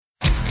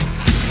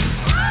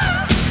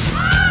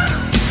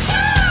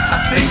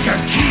think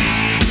I'm cute.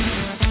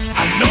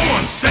 I know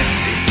I'm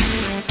sexy.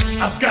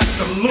 I've got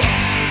the look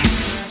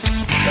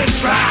that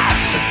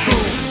drives a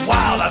girl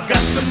wild. I've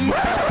got the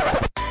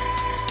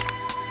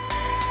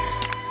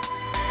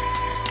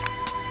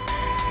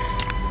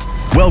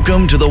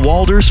Welcome to the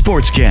Walder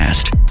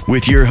Sportscast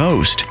with your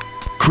host,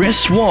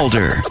 Chris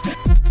Walder.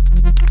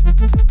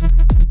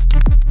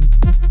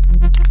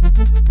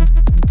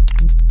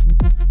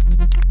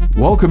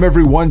 Welcome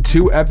everyone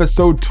to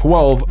episode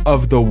 12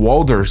 of the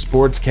Walder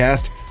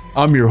Sportscast.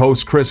 I'm your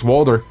host, Chris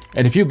Walder,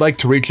 and if you'd like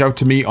to reach out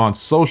to me on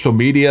social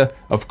media,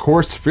 of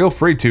course, feel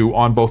free to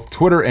on both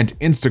Twitter and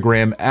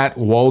Instagram at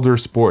Walder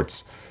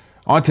Sports.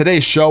 On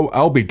today's show,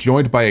 I'll be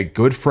joined by a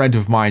good friend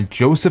of mine,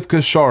 Joseph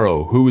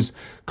Casciaro, who's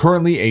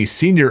currently a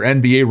senior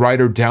NBA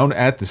writer down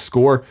at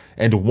theScore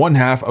and one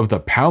half of the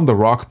Pound the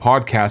Rock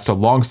podcast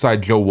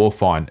alongside Joe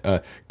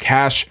Wolfon.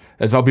 Cash,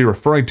 as I'll be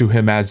referring to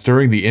him as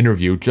during the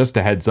interview, just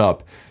a heads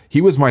up.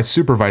 He was my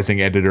supervising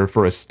editor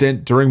for a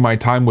stint during my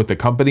time with the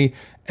company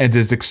and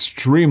is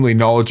extremely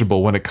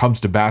knowledgeable when it comes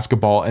to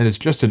basketball and is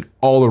just an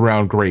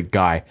all-around great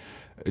guy.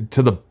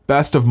 To the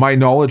best of my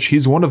knowledge,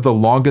 he's one of the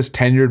longest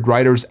tenured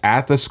writers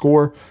at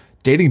theScore,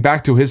 dating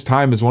back to his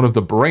time as one of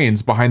the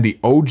brains behind the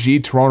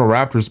OG Toronto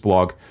Raptors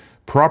blog,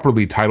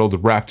 properly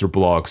titled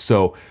RaptorBlog.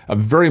 So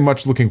I'm very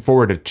much looking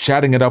forward to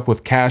chatting it up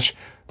with Cash.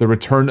 The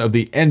return of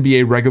the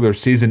NBA regular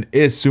season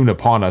is soon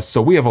upon us,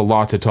 so we have a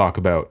lot to talk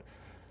about.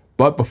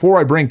 But before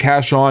I bring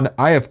Cash on,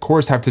 I of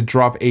course have to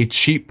drop a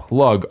cheap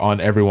plug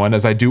on everyone,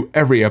 as I do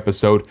every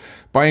episode,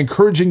 by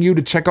encouraging you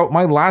to check out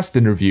my last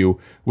interview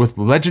with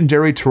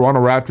legendary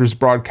Toronto Raptors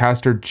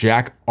broadcaster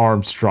Jack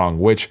Armstrong,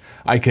 which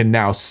I can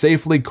now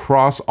safely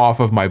cross off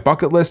of my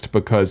bucket list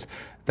because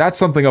that's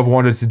something I've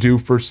wanted to do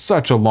for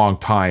such a long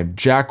time.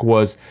 Jack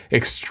was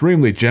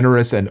extremely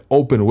generous and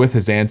open with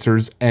his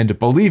answers, and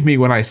believe me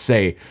when I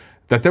say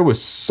that there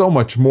was so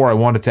much more I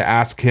wanted to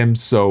ask him,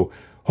 so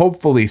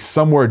hopefully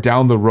somewhere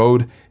down the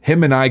road,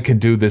 him and I can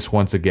do this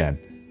once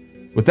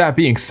again. With that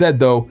being said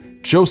though,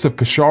 Joseph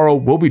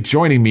Casciaro will be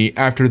joining me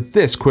after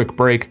this quick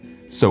break,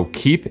 so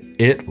keep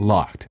it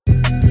locked.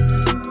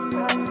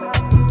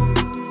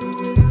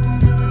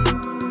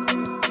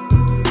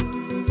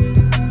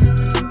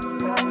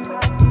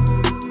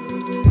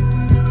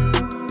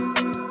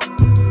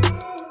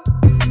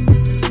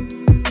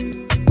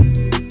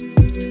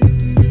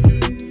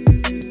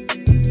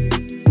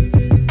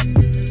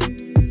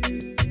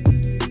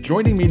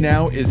 Joining me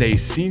now is a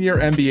senior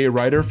NBA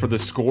writer for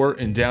theScore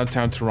in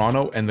downtown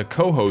Toronto and the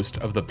co-host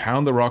of the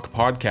Pound the Rock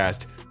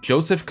podcast,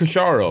 Joseph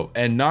Casciaro,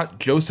 and not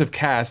Joseph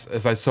Cass,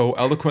 as I so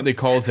eloquently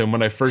called him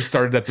when I first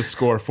started at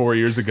theScore 4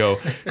 years ago.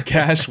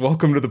 Cash,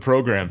 welcome to the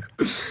program.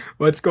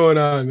 What's going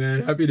on,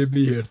 man? Happy to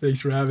be here.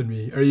 Thanks for having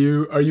me. Are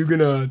you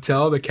gonna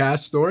tell the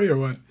Cass story or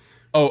what?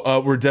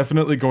 We're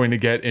definitely going to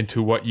get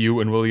into what you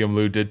and William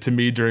Liu did to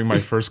me during my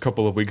first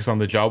couple of weeks on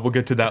the job. We'll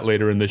get to that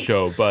later in the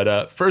show.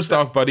 But first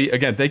off, buddy,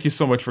 again, thank you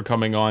so much for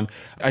coming on.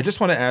 I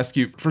just want to ask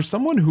you, for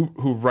someone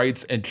who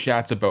writes and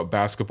chats about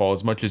basketball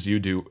as much as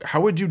you do,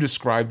 how would you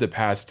describe the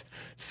past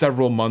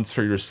several months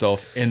for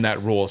yourself in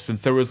that role?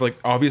 Since there was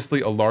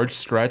obviously a large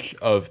stretch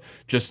of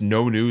just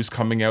no news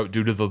coming out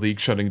due to the league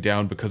shutting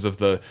down because of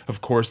the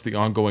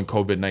ongoing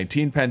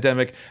COVID-19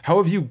 pandemic. How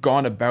have you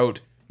gone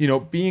about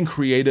being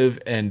creative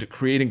and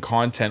creating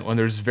content when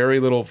there's very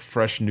little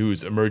fresh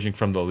news emerging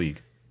from the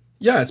league?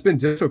 Yeah, it's been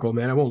difficult,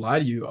 man. I won't lie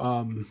to you.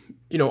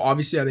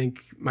 Obviously I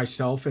think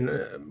myself and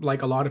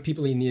like a lot of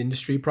people in the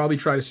industry probably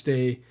try to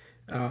stay,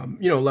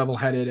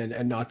 level-headed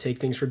and not take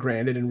things for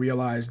granted and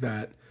realize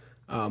that,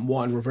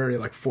 one, we're very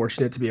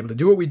fortunate to be able to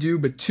do what we do,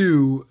 but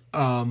two,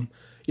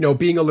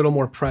 being a little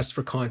more pressed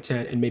for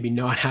content and maybe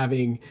not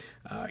having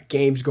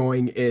games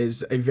going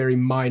is a very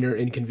minor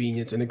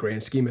inconvenience in the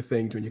grand scheme of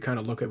things when you kind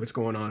of look at what's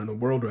going on in the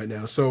world right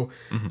now. So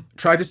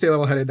try to stay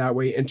level-headed that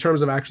way. In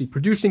terms of actually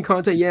producing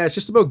content, yeah, it's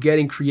just about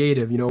getting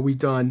creative. We've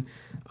done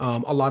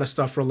a lot of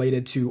stuff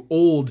related to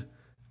old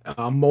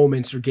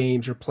moments or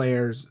games or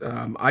players.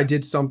 I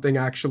did something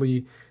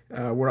actually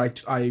where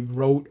I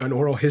wrote an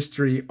oral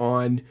history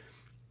on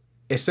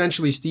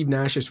essentially Steve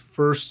Nash's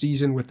first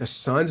season with the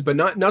Suns, but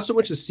not so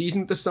much the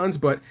season with the Suns,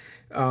 but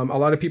a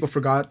lot of people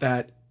forgot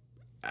that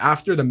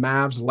after the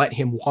Mavs let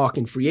him walk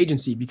in free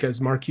agency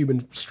because Mark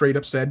Cuban straight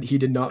up said he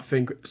did not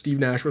think Steve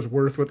Nash was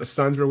worth what the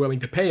Suns were willing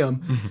to pay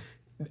him.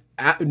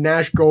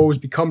 Nash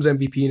becomes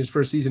MVP in his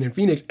first season in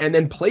Phoenix, and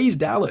then plays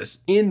Dallas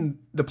in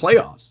the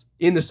playoffs,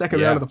 in the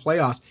second round of the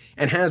playoffs,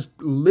 and has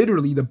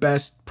literally the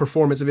best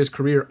performance of his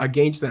career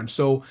against them.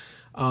 So,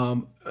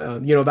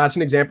 that's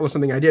an example of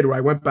something I did where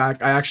I went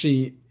back.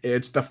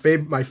 It's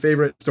my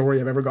favorite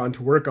story I've ever gotten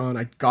to work on.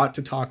 I got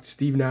to talk to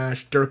Steve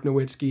Nash, Dirk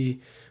Nowitzki,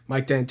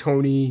 Mike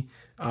D'Antoni,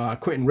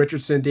 Quentin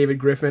Richardson, David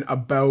Griffin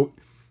about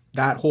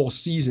that whole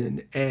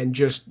season and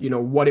just,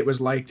 what it was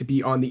like to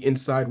be on the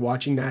inside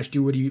watching Nash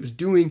do what he was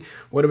doing,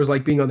 what it was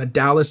like being on the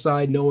Dallas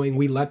side, knowing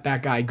we let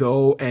that guy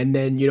go, and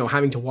then,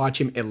 having to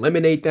watch him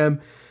eliminate them.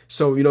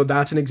 So,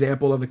 that's an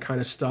example of the kind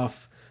of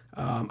stuff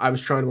I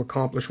was trying to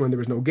accomplish when there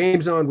was no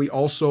games on. We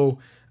also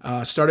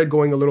started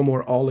going a little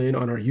more all in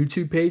on our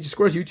YouTube page.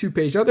 theScore's YouTube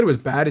page, not that it was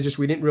bad, it's just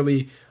we didn't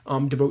really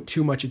devote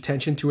too much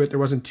attention to it. There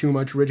wasn't too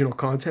much original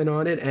content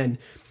on it. And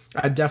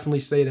I'd definitely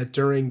say that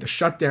during the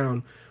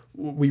shutdown,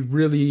 we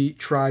really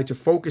tried to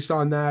focus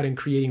on that and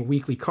creating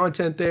weekly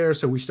content there.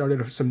 So we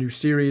started some new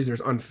series.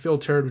 There's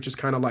Unfiltered, which is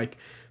kind of like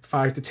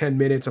 5 to 10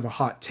 minutes of a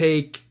hot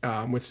take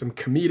with some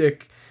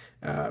comedic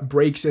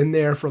breaks in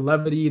there for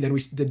levity. Then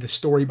we did the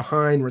story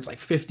behind, where it's like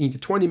 15 to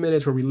 20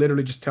 minutes, where we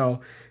literally just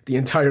tell the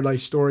entire life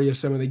story of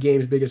some of the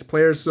game's biggest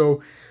players.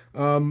 So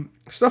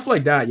stuff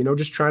like that,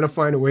 just trying to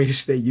find a way to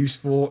stay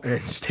useful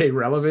and stay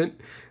relevant,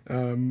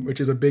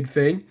 which is a big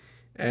thing.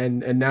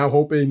 And now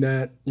hoping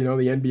that, the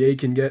NBA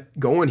can get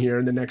going here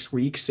in the next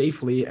week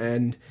safely,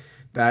 and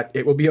that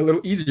it will be a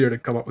little easier to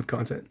come up with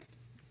content.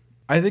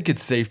 I think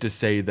it's safe to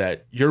say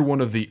that you're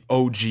one of the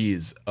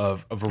OGs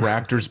of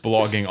Raptors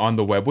blogging on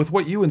the web, with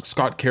what you and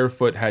Scott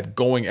Carefoot had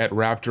going at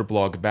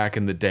RaptorBlog back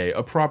in the day,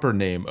 a proper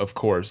name, of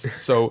course.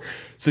 So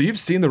you've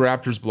seen the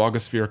Raptors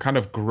blogosphere kind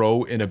of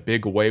grow in a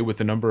big way,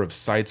 with a number of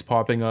sites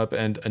popping up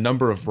and a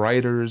number of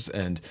writers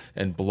and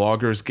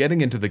bloggers getting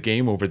into the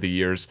game over the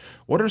years.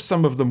 What are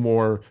some of the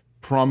more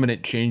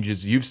prominent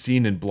changes you've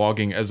seen in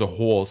blogging as a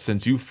whole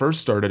since you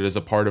first started as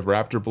a part of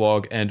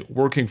RaptorBlog and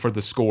working for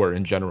theScore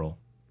in general?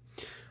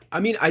 I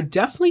mean, I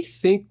definitely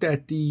think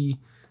that the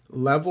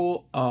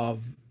level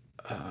of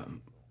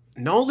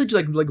knowledge,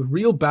 like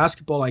real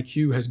basketball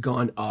IQ, has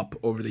gone up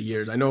over the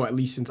years. I know, at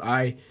least since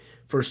I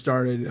first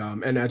started,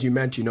 and as you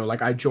mentioned,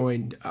 I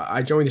joined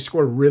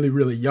theScore really,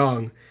 really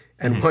young.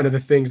 And one of the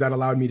things that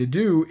allowed me to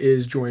do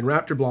is join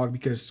RaptorBlog,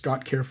 because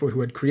Scott Carefoot,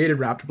 who had created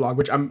RaptorBlog,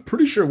 which I'm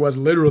pretty sure was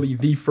literally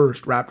the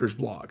first Raptors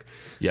blog.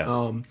 Yes.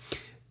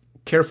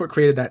 Carefoot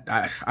created that.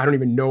 I don't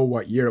even know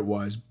what year it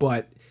was,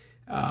 but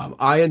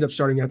I ended up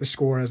starting at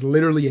theScore as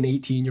literally an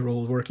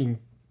 18-year-old working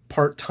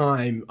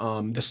part-time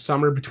the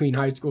summer between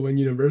high school and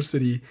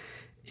university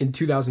in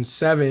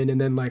 2007. And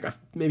then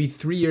maybe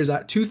 3 years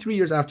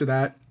after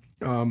that,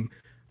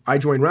 I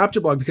joined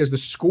RaptorBlog because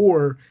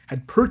theScore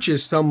had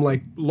purchased some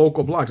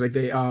local blogs.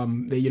 They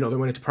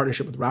went into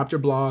partnership with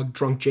RaptorBlog,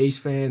 Drunk Jays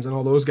fans, and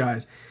all those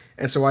guys.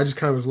 And so I just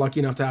kind of was lucky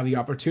enough to have the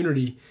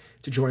opportunity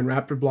to join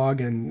RaptorBlog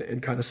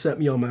and kind of set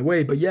me on my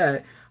way. But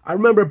yeah, I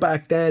remember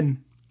back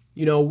then,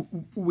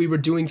 we were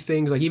doing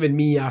things even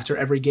me, after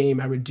every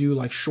game, I would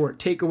do short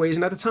takeaways.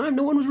 And at the time,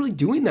 no one was really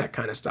doing that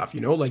kind of stuff.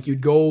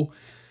 You'd go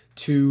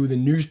to the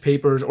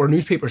newspapers, or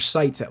newspaper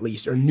sites at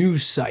least, or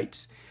news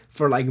sites,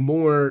 for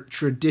more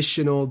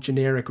traditional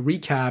generic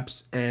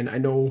recaps. And I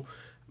know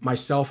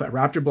myself at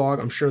RaptorBlog,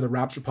 I'm sure the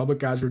Raps Republic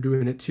guys were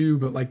doing it too,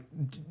 but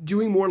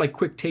doing more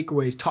quick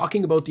takeaways,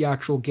 talking about the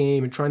actual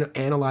game and trying to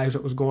analyze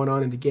what was going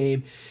on in the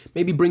game,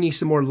 maybe bringing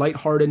some more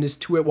lightheartedness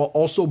to it while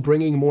also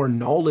bringing more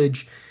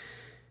knowledge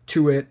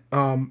to it.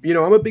 I'm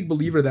a big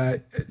believer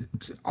that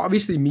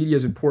obviously media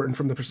is important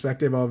from the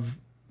perspective of,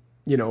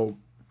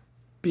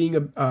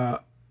 being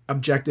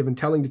objective and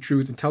telling the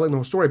truth and telling the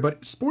whole story.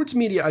 But sports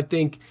media, I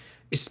think,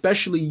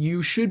 especially,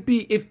 you should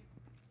be, if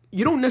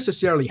you don't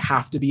necessarily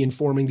have to be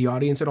informing the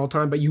audience at all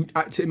time, but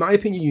in my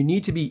opinion, you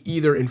need to be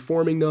either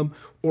informing them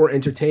or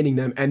entertaining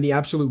them. And the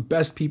absolute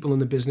best people in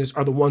the business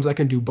are the ones that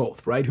can do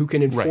both, right? Who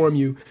can inform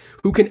you,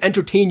 who can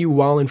entertain you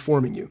while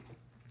informing you.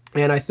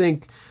 And I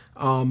think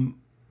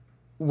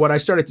what I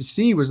started to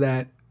see was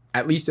that,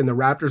 at least in the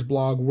Raptors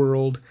blog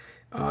world,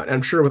 and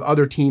I'm sure with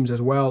other teams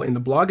as well in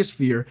the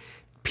blogosphere,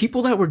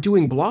 people that were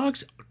doing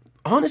blogs,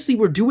 honestly,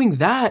 were doing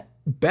that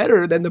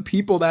better than the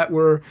people that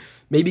were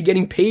maybe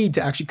getting paid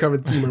to actually cover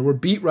the team, or were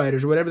beat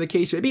writers, or whatever the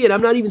case may be. And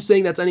I'm not even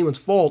saying that's anyone's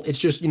fault. It's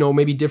just,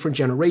 maybe different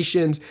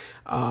generations,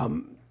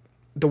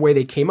 the way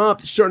they came up,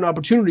 certain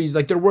opportunities.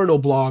 There were no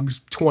blogs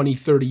 20,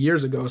 30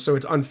 years ago. So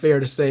it's unfair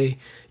to say,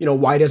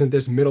 why doesn't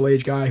this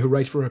middle-aged guy who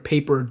writes for a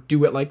paper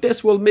do it like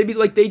this? Well, maybe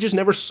they just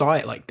never saw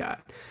it like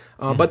that.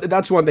 But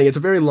that's one thing. It's a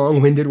very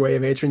long-winded way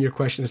of answering your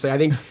question to say, I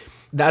think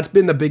that's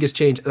been the biggest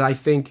change. And I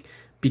think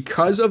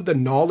because of the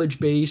knowledge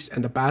base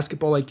and the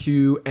basketball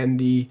IQ and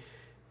the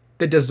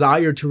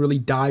desire to really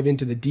dive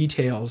into the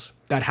details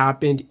that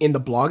happened in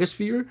the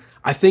blogosphere,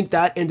 I think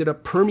that ended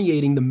up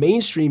permeating the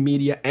mainstream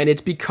media. And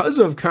it's because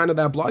of kind of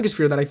that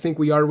blogosphere that I think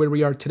we are where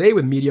we are today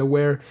with media,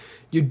 where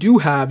you do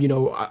have,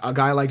 a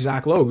guy like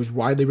Zach Lowe, who's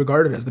widely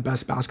regarded as the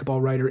best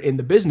basketball writer in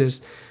the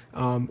business,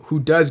 who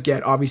does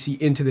get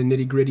obviously into the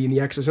nitty gritty and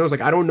the X's and O's.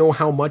 I don't know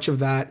how much of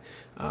that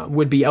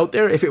would be out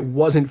there if it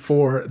wasn't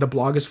for the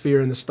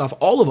blogosphere and the stuff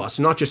all of us,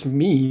 not just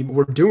me,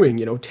 were doing,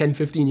 10,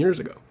 15 years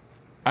ago.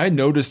 I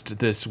noticed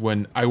this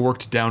when I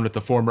worked down at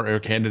the former Air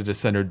Canada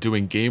Centre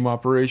doing game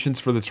operations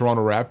for the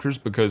Toronto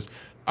Raptors, because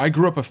I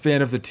grew up a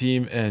fan of the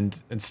team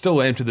and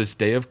still am to this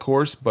day, of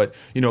course. But,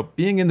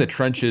 being in the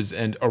trenches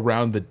and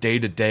around the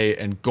day-to-day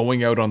and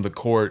going out on the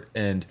court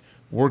and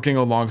working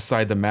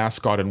alongside the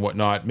mascot and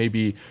whatnot,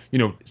 maybe,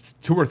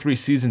 2 or 3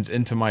 seasons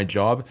into my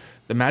job,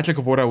 the magic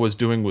of what I was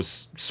doing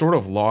was sort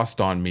of lost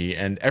on me.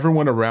 And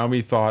everyone around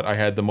me thought I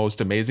had the most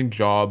amazing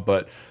job,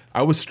 but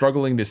I was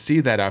struggling to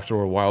see that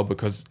after a while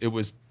because it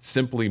was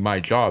simply my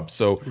job.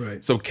 So,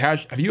 Right. so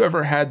Cash, have you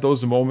ever had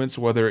those moments,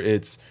 whether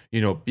it's,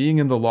 being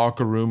in the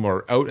locker room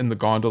or out in the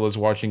gondolas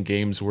watching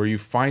games, where you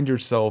find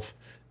yourself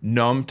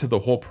numb to the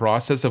whole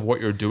process of what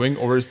you're doing?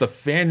 Or is the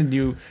fan in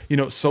you,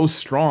 so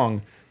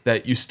strong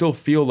that you still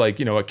feel like,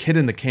 a kid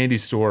in the candy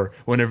store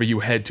whenever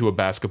you head to a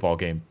basketball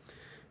game?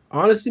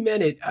 Honestly,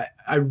 man,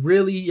 I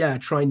really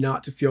try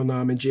not to feel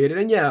numb and jaded.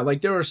 And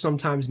like there are some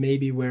times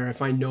maybe where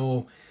if I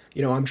know,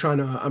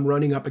 I'm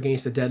running up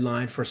against a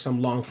deadline for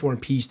some long form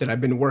piece that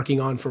I've been working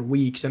on for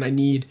weeks, and I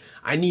need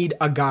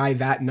a guy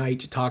that night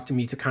to talk to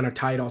me to kind of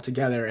tie it all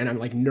together, and I'm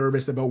like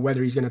nervous about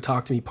whether he's going to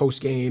talk to me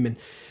post game, and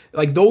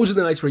like those are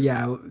the nights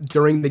where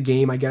during the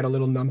game I get a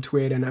little numb to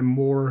it, and I'm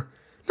more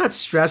not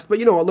stressed,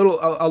 but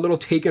a little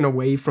taken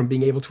away from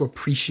being able to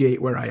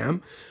appreciate where I am.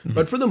 Mm-hmm.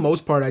 But for the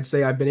most part, I'd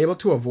say I've been able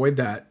to avoid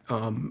that.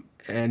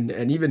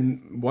 And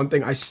even one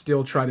thing I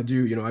still try to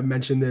do, I've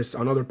mentioned this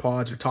on other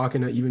pods or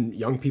talking to even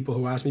young people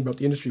who ask me about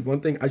the industry.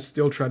 One thing I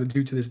still try to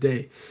do to this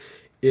day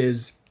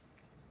is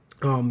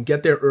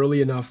get there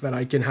early enough that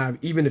I can have,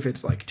 even if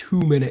it's like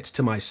 2 minutes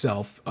to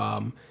myself,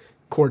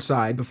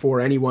 courtside before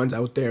anyone's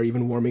out there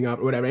even warming up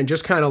or whatever, and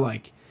just kind of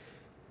like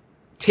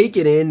take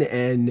it in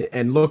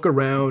and look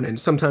around. And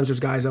sometimes there's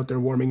guys out there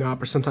warming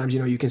up, or sometimes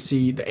you can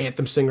see the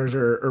anthem singers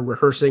are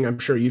rehearsing. I'm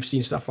sure you've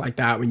seen stuff like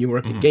that when you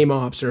work at game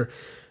ops, or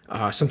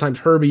sometimes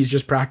Herbie's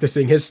just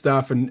practicing his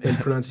stuff and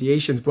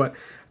pronunciations. But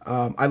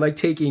I like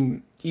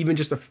taking even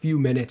just a few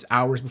minutes,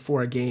 hours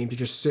before a game, to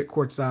just sit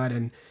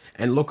courtside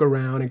and look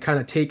around and kind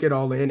of take it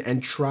all in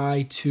and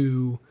try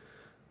to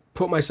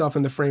put myself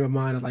in the frame of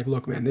mind of like,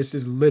 look, man, this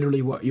is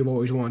literally what you've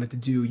always wanted to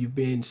do. You've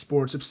been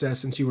sports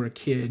obsessed since you were a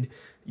kid.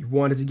 You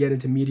wanted to get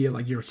into media.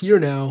 Like, you're here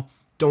now.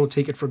 Don't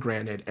take it for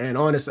granted. And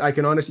I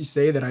can honestly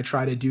say that I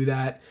try to do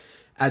that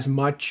as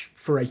much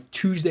for a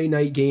Tuesday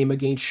night game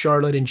against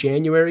Charlotte in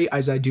January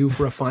as I do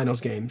for a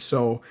finals game.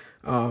 So,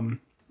 I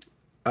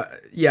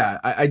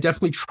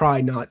definitely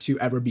try not to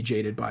ever be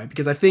jaded by it,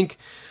 because I think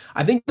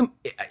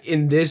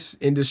in this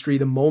industry,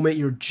 the moment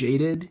you're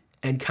jaded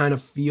and kind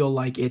of feel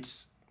like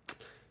it's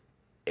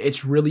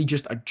really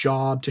just a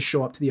job to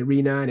show up to the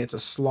arena and it's a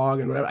slog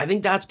and whatever, I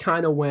think that's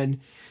kind of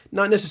when,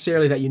 not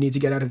necessarily that you need to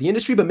get out of the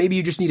industry, but maybe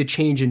you just need a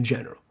change in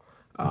general.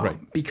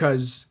 Right.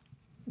 Because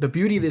the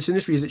beauty of this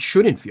industry is it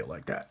shouldn't feel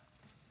like that.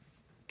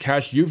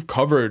 Cash, you've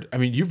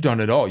done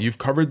it all. You've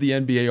covered the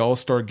NBA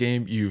All-Star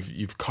Game.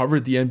 You've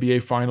covered the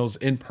NBA Finals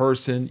in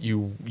person.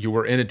 You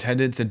were in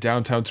attendance in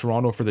downtown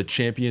Toronto for the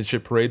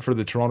championship parade for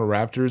the Toronto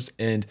Raptors.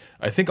 And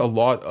I think a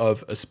lot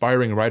of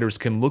aspiring writers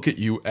can look at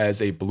you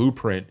as a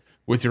blueprint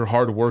with your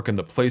hard work and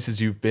the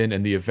places you've been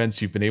and the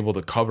events you've been able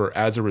to cover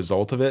as a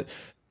result of it.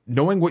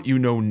 Knowing what you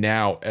know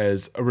now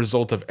as a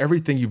result of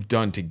everything you've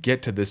done to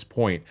get to this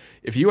point,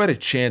 if you had a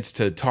chance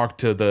to talk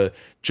to the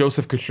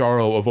Joseph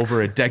Casciaro of over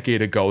a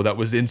decade ago that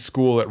was in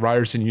school at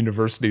Ryerson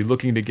University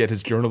looking to get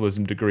his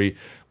journalism degree,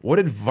 what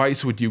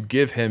advice would you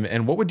give him,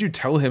 and what would you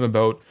tell him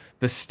about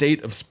the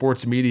state of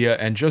sports media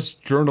and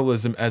just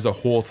journalism as a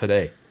whole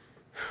today?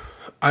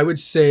 I would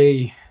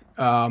say,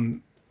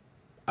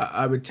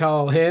 I would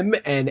tell him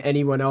and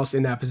anyone else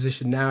in that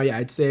position now,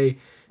 I'd say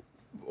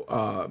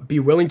be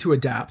willing to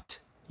adapt.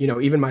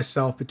 Even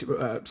myself,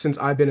 since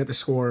I've been at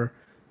theScore,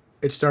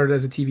 it started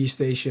as a TV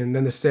station,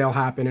 then the sale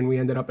happened and we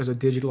ended up as a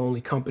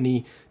digital-only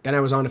company. Then I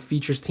was on a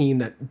features team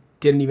that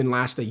didn't even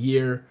last a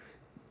year.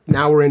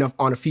 Now we're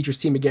on a features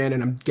team again,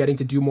 and I'm getting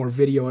to do more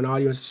video and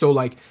audio. So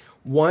like,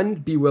 one,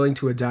 be willing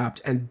to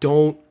adapt and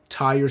don't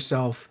tie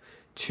yourself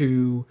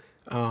to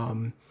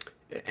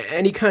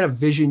any kind of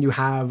vision you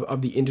have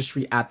of the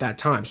industry at that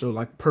time. So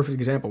like, perfect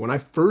example, when I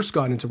first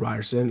got into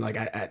Ryerson, like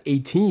at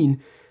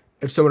 18,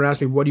 if someone asked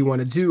me, what do you want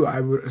to do?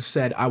 I would have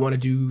said, I want to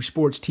do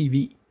sports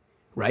TV,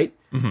 right?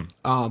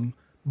 Mm-hmm.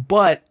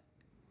 But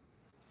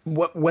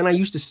when I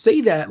used to say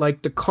that,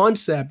 like the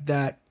concept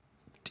that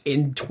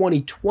in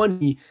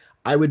 2020,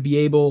 I would be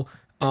able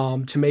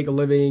to make a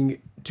living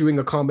doing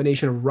a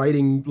combination of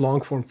writing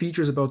long form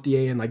features about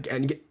the and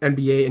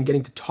NBA and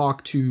getting to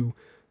talk to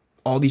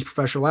all these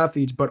professional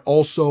athletes, but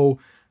also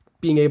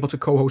being able to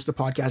co-host a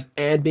podcast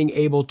and being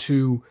able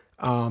to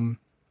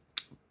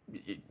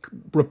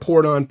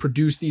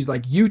produce these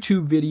like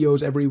YouTube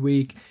videos every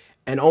week.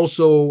 And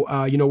also,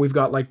 we've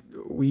got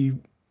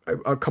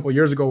a couple of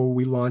years ago,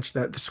 we launched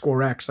that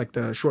theScore X, like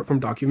the short form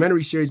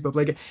documentary series, but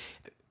like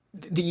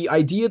the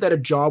idea that a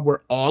job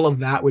where all of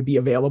that would be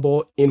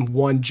available in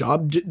one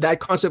job, that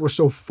concept was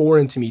so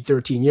foreign to me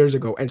 13 years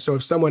ago. And so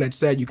if someone had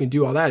said you can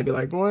do all that, I'd be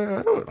like, well,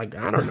 I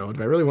don't know if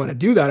I really want to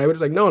do that. I would be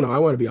like, no, I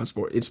want to be in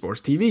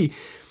sports TV.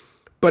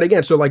 But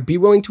again, so like, be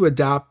willing to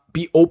adapt,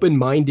 be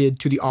open-minded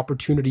to the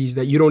opportunities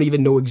that you don't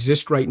even know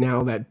exist right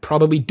now, that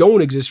probably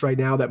don't exist right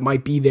now, that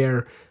might be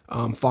there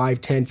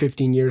 5, 10,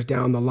 15 years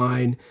down the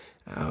line.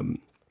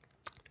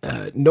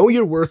 Know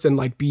your worth and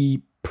like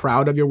be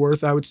proud of your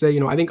worth, I would say.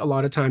 I think a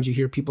lot of times you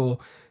hear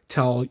people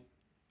tell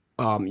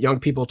young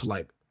people to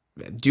like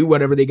do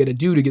whatever they got to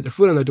do to get their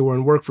foot in the door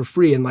and work for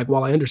free. And like,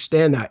 while I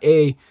understand that,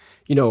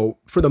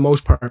 for the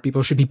most part,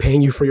 people should be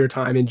paying you for your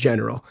time in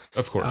general.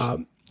 Of course.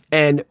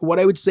 And what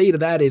I would say to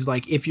that is,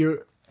 like, if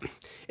you're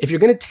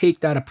going to take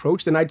that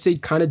approach, then I'd say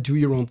kind of do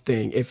your own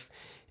thing.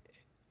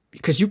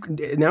 Because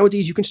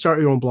nowadays you can start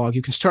your own blog,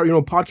 you can start your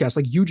own podcast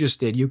like you just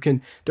did.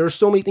 There are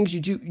so many things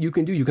you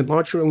can do. You can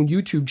launch your own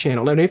YouTube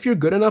channel. And if you're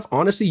good enough,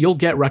 honestly, you'll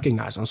get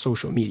recognized on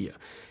social media.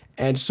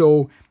 And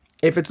so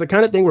if it's the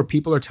kind of thing where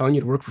people are telling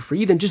you to work for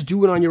free, then just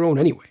do it on your own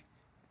anyway.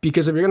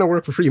 Because if you're going to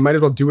work for free, you might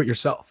as well do it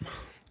yourself.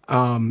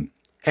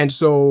 And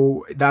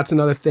so that's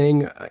another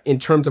thing in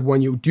terms of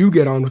when you do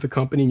get on with a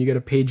company and you get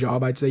a paid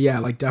job. I'd say, yeah,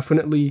 like,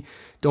 definitely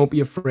don't be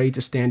afraid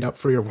to stand up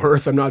for your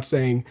worth. I'm not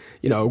saying,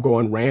 go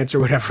on rants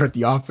or whatever at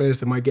the office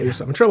that might get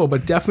yourself in trouble,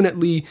 but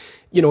definitely,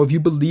 if you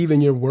believe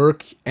in your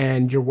work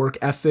and your work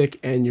ethic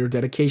and your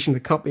dedication to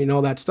the company and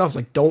all that stuff,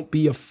 like, don't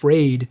be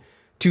afraid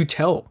to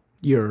tell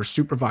your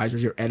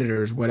supervisors, your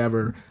editors,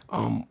 whatever,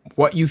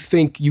 what you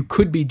think you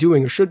could be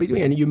doing or should be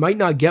doing. And you might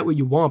not get what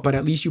you want, but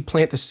at least you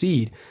plant the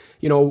seed.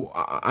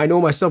 I know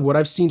myself, what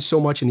I've seen so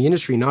much in the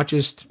industry, not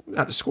just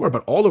at theScore,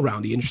 but all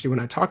around the industry. When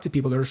I talk to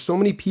people, there are so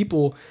many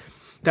people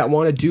that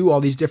want to do all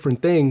these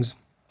different things.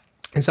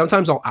 And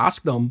sometimes I'll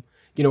ask them,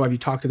 have you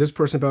talked to this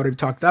person about it? Have you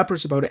talked to that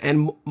person about it?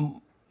 And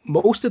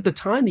most of the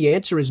time the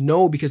answer is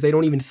no, because they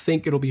don't even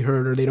think it'll be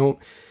heard, or they don't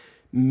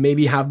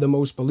maybe have the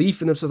most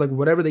belief in themselves, like,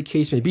 whatever the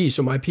case may be.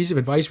 So my piece of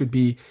advice would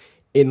be,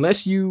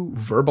 unless you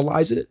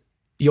verbalize it,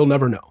 you'll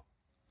never know.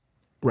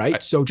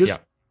 Right? So just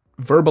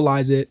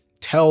verbalize it.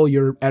 Tell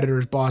your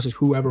editors, bosses,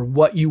 whoever,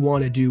 what you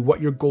want to do,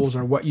 what your goals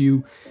are, what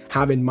you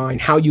have in mind,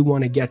 how you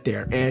want to get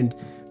there. And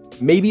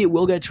maybe it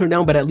will get turned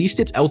down, but at least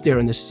it's out there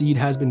and the seed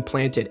has been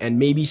planted. And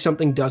maybe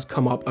something does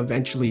come up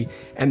eventually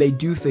and they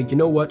do think,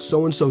 what,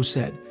 so-and-so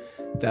said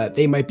that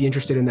they might be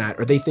interested in that,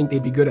 or they think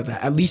they'd be good at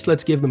that. At least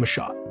let's give them a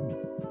shot.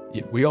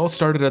 We all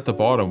started at the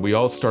bottom. We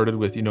all started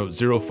with,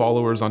 0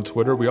 followers on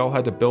Twitter. We all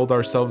had to build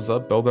ourselves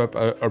up, build up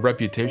a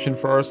reputation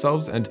for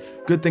ourselves, and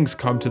good things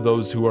come to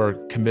those who are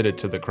committed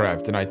to the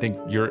craft. And I think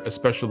you're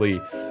especially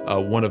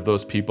one of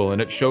those people,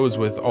 and it shows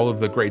with all of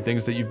the great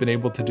things that you've been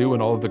able to do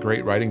and all of the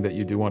great writing that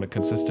you do on a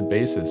consistent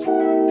basis.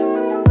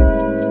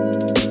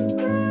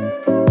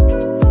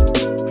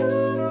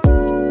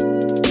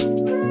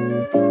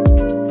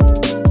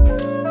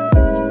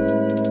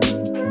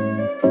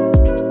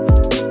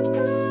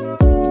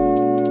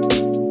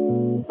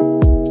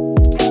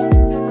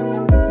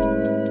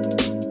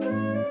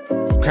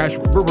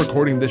 We're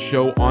recording this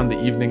show on the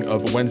evening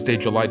of Wednesday,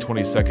 July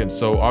 22nd,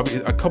 so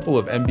a couple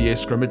of NBA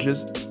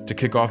scrimmages to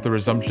kick off the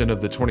resumption of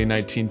the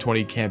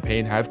 2019-20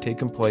 campaign have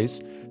taken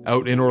place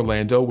out in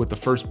Orlando, with the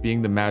first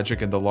being the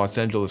Magic and the Los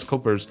Angeles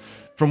Clippers.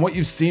 From what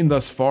you've seen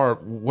thus far,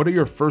 what are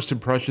your first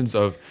impressions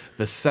of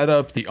the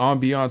setup, the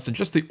ambiance, and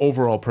just the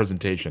overall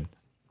presentation?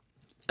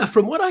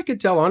 From what I could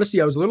tell,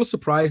 honestly, I was a little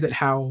surprised at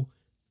how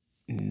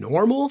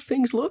normal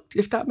things looked,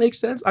 if that makes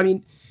sense. I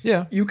mean,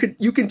 yeah, you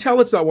can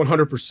tell it's not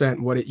 100%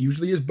 what it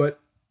usually is, but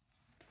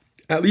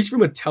at least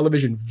from a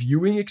television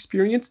viewing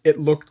experience, it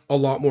looked a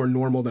lot more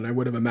normal than I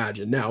would have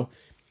imagined. Now,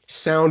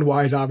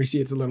 sound-wise, obviously,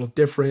 it's a little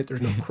different.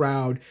 There's no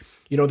crowd.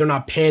 They're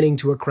not panning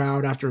to a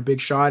crowd after a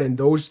big shot, and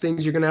those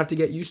things you're going to have to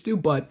get used to.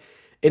 But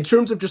in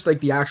terms of just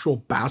like the actual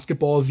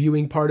basketball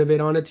viewing part of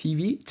it on a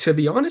TV, to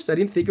be honest, I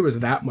didn't think it was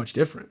that much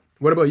different.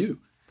 What about you?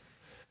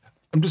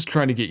 I'm just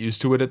trying to get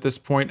used to it at this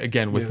point.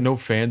 Again, with no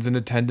fans in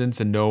attendance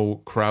and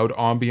no crowd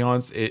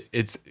ambiance,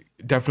 it's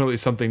definitely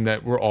something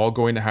that we're all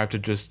going to have to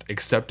just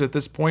accept at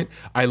this point.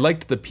 I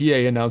liked the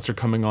PA announcer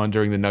coming on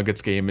during the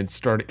Nuggets game and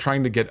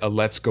trying to get a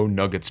 "Let's Go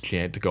Nuggets"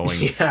 chant going,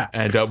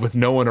 and with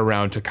no one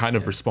around to kind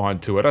of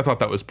respond to it. I thought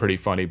that was pretty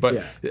funny.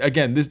 But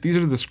again, these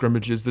are the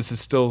scrimmages. This is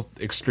still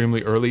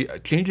extremely early.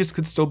 Changes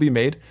could still be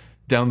made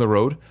down the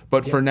road,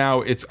 but for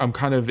now I'm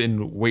kind of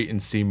in wait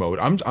and see mode.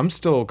 I'm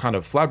still kind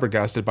of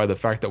flabbergasted by the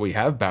fact that we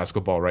have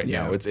basketball right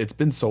now. It's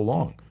been so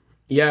long.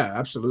 Yeah,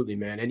 absolutely,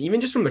 man. And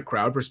even just from the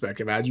crowd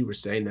perspective, as you were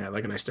saying that,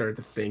 like, and I started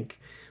to think,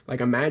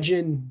 like,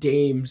 imagine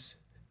Dame's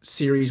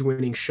series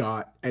winning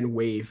shot and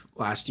wave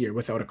last year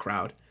without a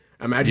crowd.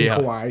 Imagine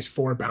Kawhi's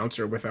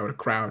 4-bouncer without a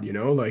crowd,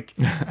 like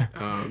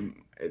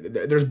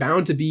there's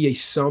bound to be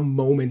some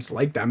moments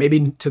like that.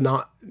 Maybe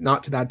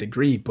not to that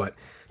degree, but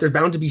there's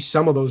bound to be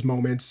some of those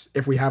moments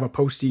if we have a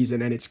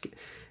postseason. And it's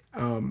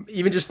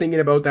even just thinking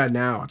about that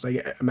now, it's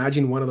like,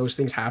 imagine one of those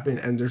things happen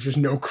and there's just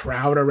no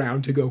crowd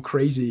around to go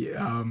crazy.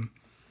 I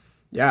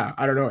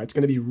don't know. It's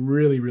going to be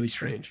really, really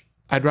strange.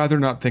 I'd rather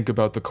not think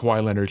about the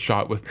Kawhi Leonard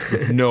shot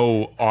with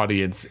no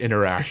audience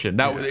interaction.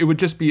 It would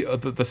just be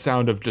the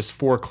sound of just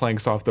 4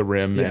 clanks off the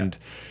rim and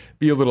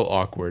be a little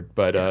awkward.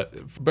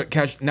 But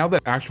Cash, now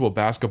that actual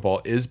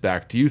basketball is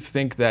back, do you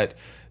think that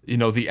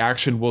the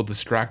action will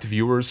distract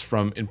viewers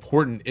from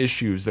important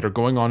issues that are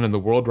going on in the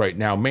world right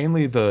now,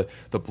 mainly the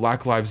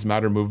Black Lives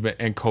Matter movement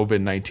and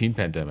COVID-19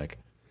 pandemic?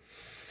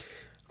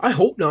 I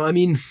hope not. I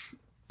mean,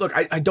 look,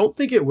 I don't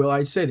think it will.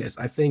 I'd say this.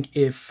 I think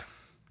if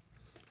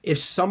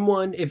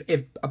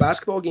a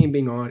basketball game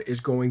being on is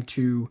going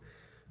to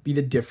be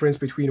the difference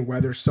between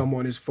whether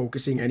someone is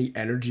focusing any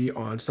energy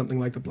on something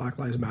like the Black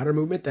Lives Matter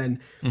movement, then,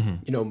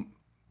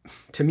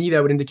 to me,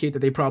 that would indicate that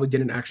they probably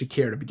didn't actually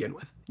care to begin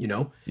with,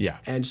 Yeah.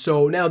 And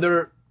so now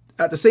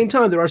at the same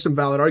time, there are some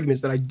valid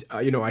arguments that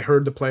I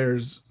heard the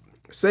players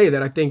say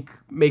that I think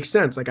makes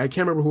sense. Like, I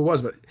can't remember who it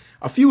was, but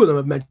a few of them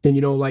have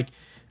mentioned,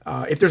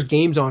 if there's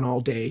games on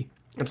all day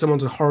and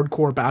someone's a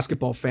hardcore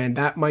basketball fan,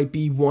 that might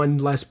be one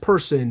less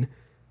person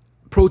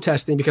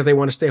protesting because they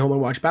want to stay home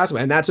and watch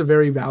basketball. And that's a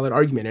very valid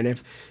argument. And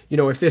if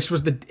this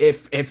was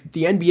if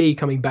the NBA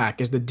coming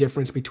back is the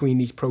difference between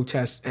these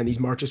protests and these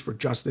marches for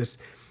justice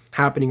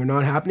happening or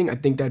not happening, I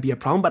think that'd be a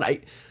problem.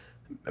 But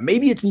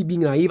maybe it's me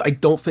being naive. I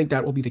don't think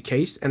that will be the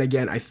case. And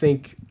again, I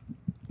think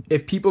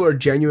if people are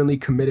genuinely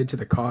committed to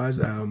the cause,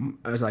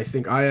 as I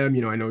think I am,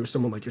 I know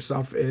someone like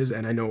yourself is,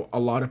 and I know a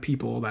lot of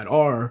people that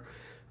are,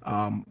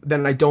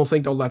 then I don't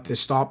think they'll let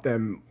this stop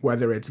them,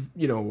 whether it's,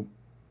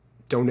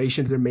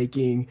 donations they're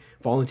making,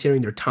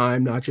 volunteering their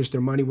time, not just their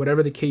money,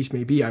 whatever the case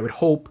may be. I would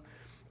hope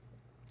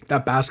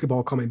that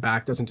basketball coming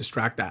back doesn't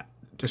distract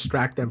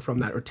them from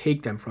that or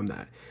take them from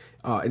that.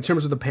 In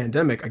terms of the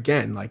pandemic,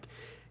 again, like,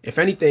 if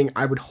anything,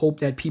 I would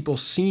hope that people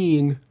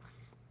seeing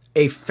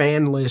a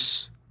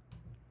fanless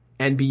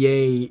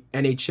NBA,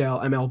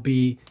 NHL,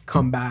 MLB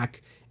come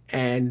back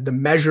and the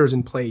measures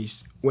in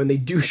place when they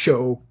do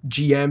show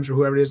GMs or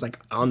whoever it is, like,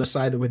 on the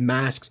side with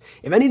masks,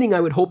 if anything, I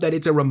would hope that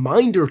it's a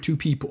reminder to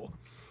people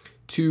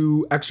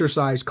to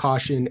exercise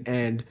caution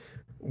and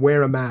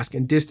wear a mask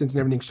and distance and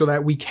everything so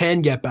that we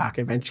can get back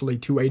eventually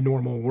to a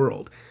normal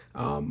world.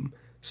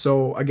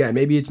 So again,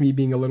 maybe it's me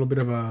being a little bit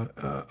of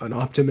an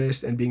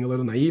optimist and being a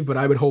little naive, but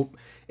I would hope,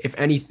 if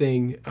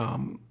anything,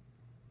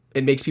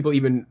 it makes people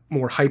even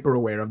more hyper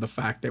aware of the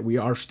fact that we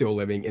are still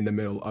living in the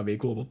middle of a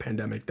global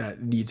pandemic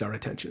that needs our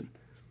attention.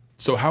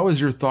 So how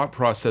has your thought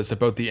process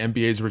about the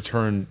NBA's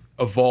return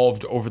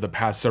evolved over the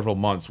past several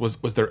months?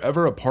 Was there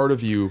ever a part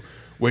of you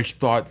which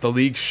thought the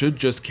league should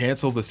just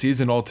cancel the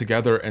season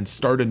altogether and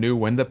start anew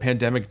when the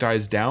pandemic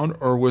dies down?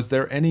 Or was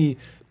there any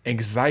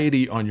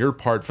anxiety on your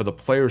part for the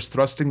players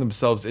thrusting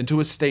themselves into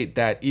a state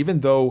that, even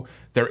though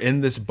they're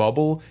in this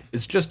bubble,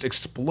 is just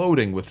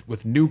exploding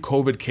with new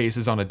COVID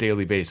cases on a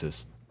daily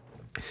basis?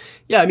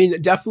 Yeah, I mean,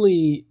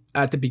 definitely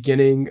at the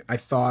beginning, I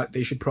thought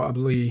they should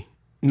probably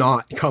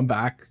not come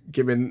back,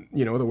 given,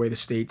 the way the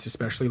states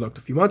especially looked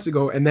a few months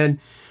ago. And then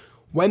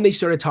when they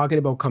started talking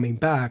about coming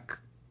back,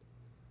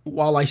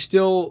 while I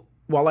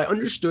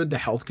understood the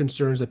health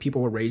concerns that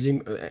people were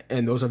raising,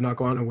 and those have not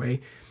gone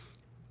away,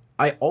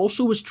 I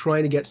also was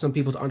trying to get some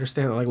people to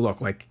understand, like,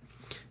 look, like,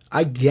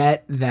 I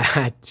get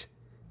that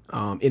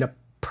in a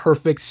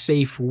perfect,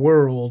 safe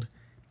world,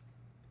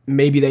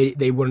 maybe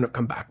they wouldn't have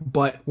come back.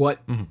 But what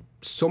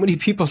so many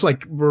people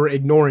were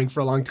ignoring for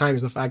a long time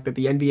is the fact that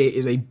the NBA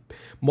is a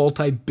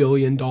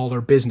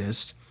multi-billion-dollar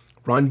business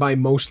run by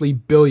mostly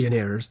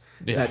billionaires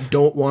that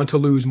don't want to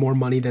lose more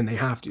money than they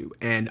have to.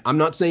 And I'm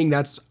not saying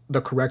that's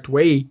the correct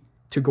way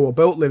to go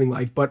about living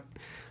life, but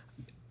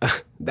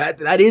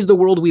that is the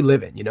world we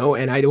live in,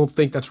 and I don't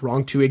think that's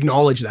wrong to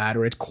acknowledge that,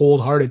 or it's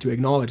cold-hearted to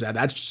acknowledge that.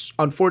 That's just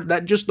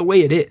that's just the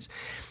way it is.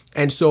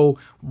 And so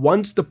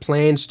once the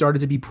plan started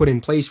to be put in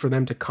place for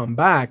them to come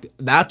back,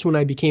 that's when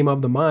I became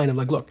of the mind of,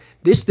 like, look,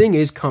 this thing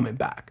is coming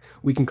back.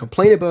 We can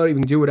complain about it,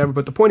 we can do whatever,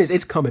 but the point is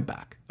it's coming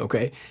back,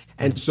 okay?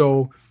 And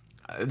so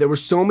there were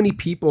so many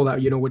people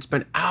that, would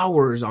spend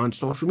hours on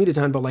social media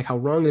talking about, like, how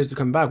wrong it is to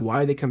come back,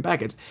 why they come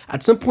back. It's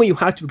at some point you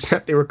had to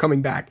accept they were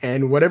coming back,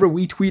 and whatever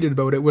we tweeted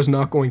about it was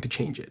not going to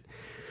change it.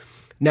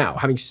 Now,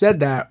 having said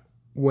that,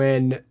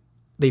 when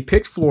they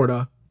picked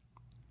Florida,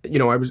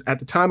 I was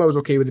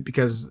okay with it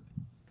because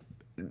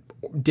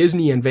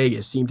Disney and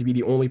Vegas seemed to be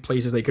the only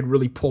places they could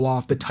really pull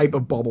off the type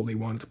of bubble they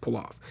wanted to pull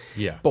off.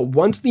 Yeah. But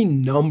once the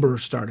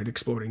numbers started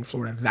exploding in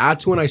Florida,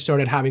 that's when I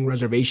started having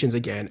reservations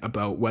again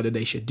about whether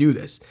they should do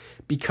this.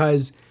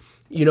 Because,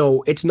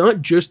 it's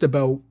not just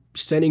about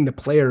sending the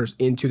players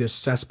into this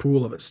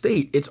cesspool of a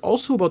state. It's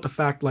also about the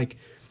fact, like,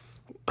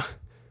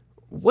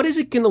 what is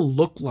it going to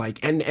look like?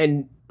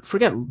 And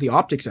forget the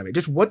optics of it.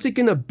 Just what's it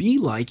going to be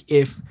like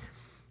if,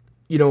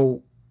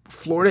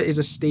 Florida is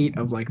a state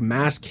of, like,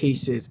 mass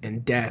cases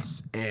and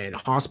deaths and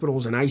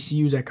hospitals and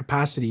ICUs at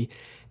capacity.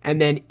 And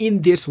then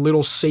in this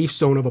little safe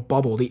zone of a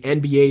bubble, the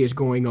NBA is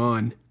going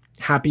on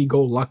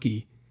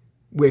happy-go-lucky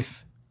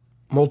with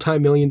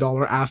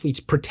multi-million-dollar athletes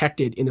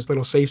protected in this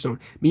little safe zone.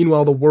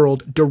 Meanwhile, the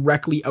world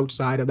directly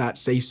outside of that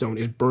safe zone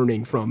is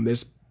burning from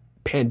this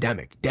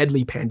pandemic,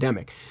 deadly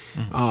pandemic.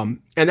 And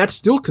that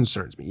still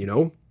concerns me,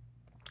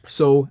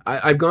 So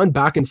I've gone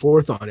back and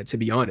forth on it, to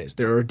be honest.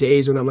 There are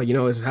days when I'm like,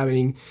 this is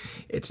happening.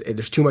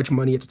 There's too much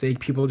money at stake.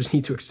 People just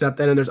need to accept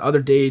that. And there's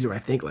other days where I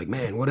think, like,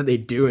 man, what are they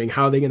doing?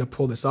 How are they going to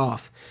pull this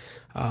off?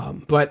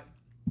 But,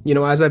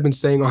 as I've been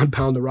saying on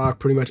Pound the Rock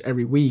pretty much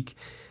every week,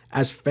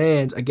 as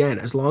fans, again,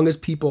 as long as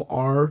people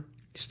are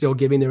still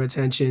giving their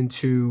attention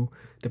to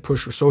the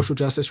push for social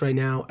justice right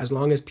now, as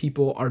long as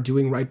people are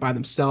doing right by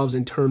themselves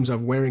in terms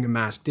of wearing a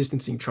mask,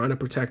 distancing, trying to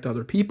protect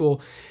other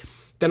people,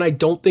 then I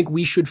don't think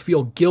we should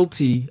feel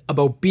guilty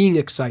about being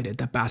excited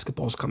that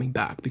basketball's coming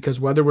back. Because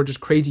whether we're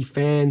just crazy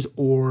fans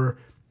or,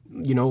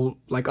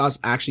 like us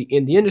actually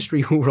in the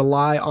industry who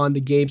rely on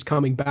the games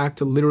coming back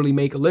to literally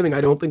make a living,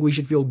 I don't think we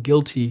should feel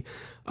guilty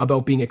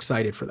about being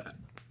excited for that.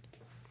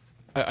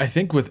 I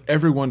think with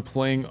everyone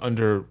playing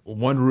under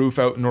one roof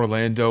out in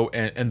Orlando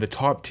and the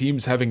top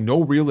teams having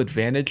no real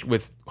advantage,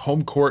 with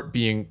home court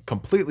being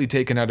completely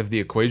taken out of the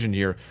equation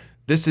here,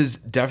 this is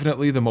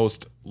definitely the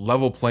most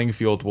level playing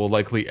field we'll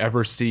likely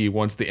ever see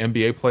once the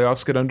NBA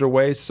playoffs get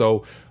underway.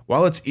 So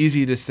while it's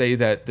easy to say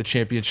that the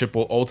championship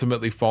will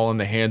ultimately fall in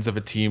the hands of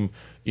a team,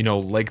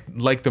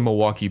 like the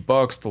Milwaukee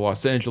Bucks, the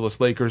Los Angeles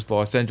Lakers, the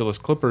Los Angeles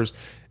Clippers,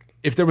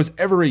 if there was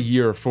ever a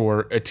year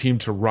for a team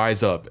to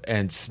rise up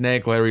and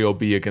snag Larry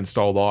O.B. against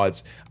all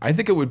odds, I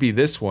think it would be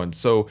this one.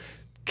 So,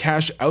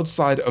 Cash,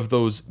 outside of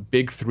those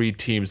big three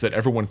teams that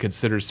everyone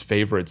considers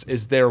favorites,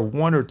 is there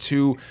one or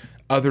two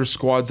other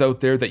squads out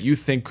there that you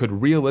think could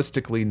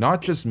realistically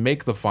not just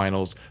make the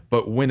finals,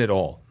 but win it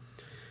all?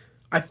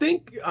 I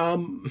think,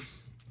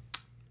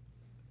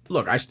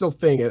 look, I still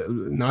think,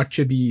 not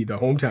to be the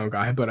hometown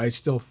guy, but I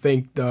still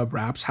think the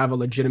Raps have a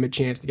legitimate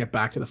chance to get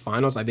back to the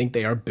finals. I think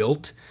they are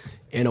built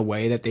in a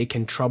way that they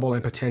can trouble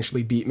and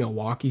potentially beat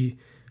Milwaukee.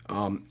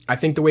 I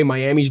think the way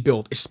Miami's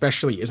built,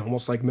 especially, is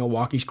almost like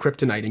Milwaukee's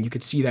kryptonite, and you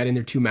could see that in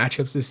their two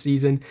matchups this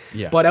season.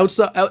 Yeah. But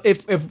outside,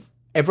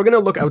 if we're gonna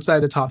look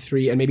outside the top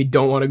three and maybe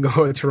don't want to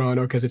go to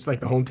Toronto because it's like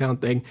the hometown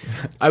thing,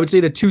 I would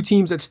say the two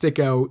teams that stick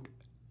out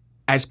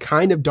as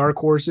kind of dark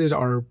horses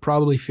are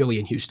probably Philly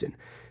and Houston,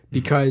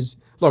 because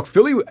look,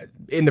 Philly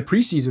in the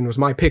preseason was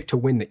my pick to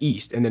win the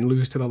East and then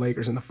lose to the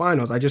Lakers in the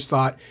finals. I just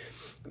thought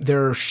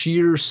their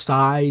sheer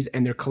size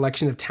and their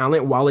collection of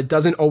talent, while it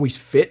doesn't always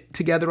fit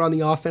together on the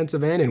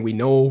offensive end, and we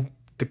know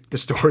the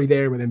story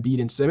there with Embiid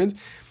and Simmons,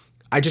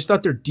 I just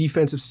thought their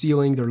defensive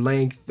ceiling, their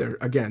length,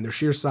 their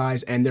sheer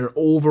size, and their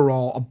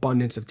overall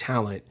abundance of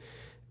talent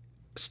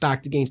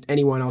stacked against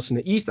anyone else in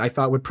the East, I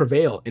thought would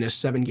prevail in a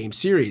 7-game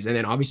series. And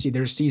then obviously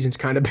their season's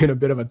kind of been a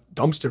bit of a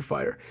dumpster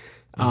fire.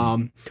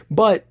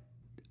 But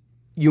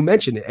you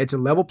mentioned it. It's a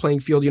level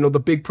playing field. One of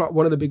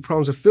the big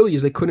problems of Philly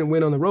is they couldn't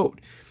win on the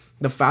road.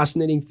 The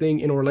fascinating thing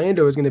in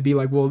Orlando is going to be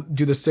like, well,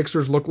 do the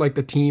Sixers look like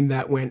the team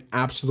that went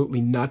absolutely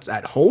nuts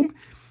at home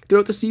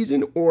throughout the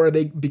season? Or are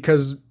they,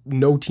 because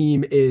no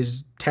team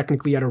is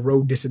technically at a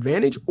road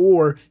disadvantage,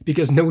 or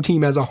because no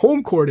team has a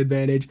home court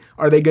advantage,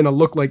 are they going to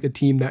look like the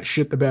team that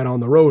shit the bed on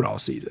the road all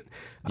season?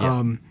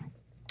 Yeah.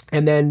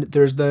 And then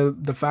there's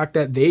the fact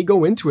that they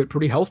go into it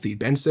pretty healthy.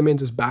 Ben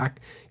Simmons is back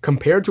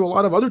compared to a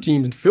lot of other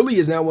teams, and Philly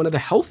is now one of the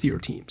healthier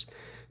teams.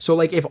 So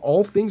like if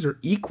all things are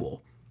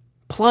equal,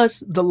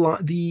 plus the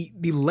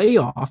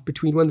layoff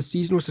between when the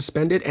season was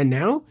suspended and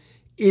now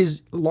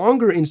is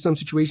longer in some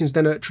situations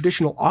than a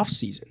traditional off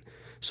season.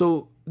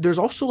 So there's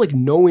also like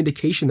no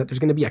indication that there's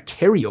going to be a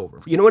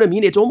carryover. You know what I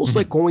mean? It's almost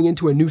like going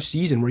into a new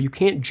season where you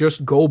can't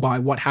just go by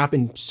what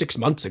happened 6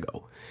 months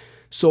ago.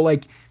 So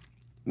like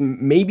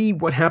maybe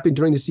what happened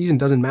during the season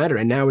doesn't matter.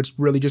 And now it's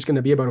really just going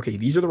to be about, okay,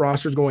 these are the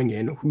rosters going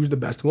in, who's the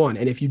best one?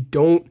 And if you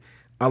don't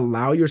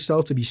allow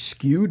yourself to be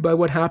skewed by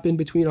what happened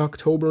between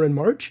October and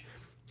March,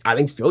 I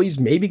think Philly's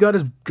maybe got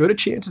as good a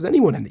chance as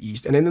anyone in the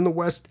East. And then in the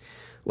West,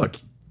 look,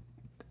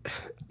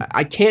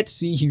 I can't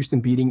see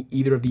Houston beating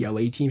either of the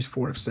LA teams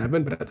 4 of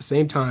 7, but at the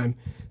same time,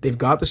 they've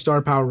got the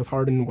star power with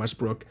Harden and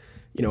Westbrook.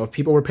 If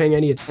people were paying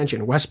any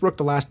attention, Westbrook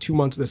the last 2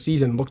 months of the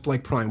season looked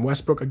like prime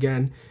Westbrook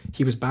again.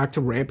 He was back to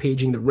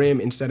rampaging the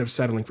rim instead of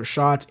settling for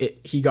shots.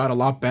 He got a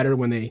lot better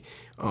when they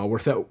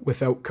were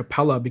without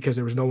Capella because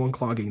there was no one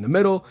clogging the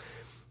middle.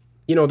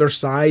 Their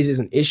size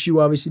is an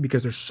issue, obviously,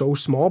 because they're so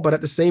small, but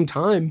at the same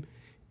time,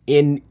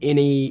 in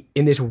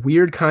this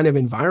weird kind of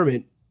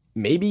environment,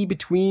 maybe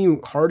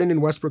between Harden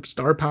and Westbrook's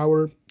star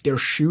power, their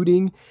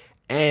shooting,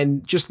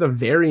 and just the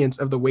variance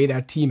of the way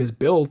that team is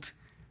built,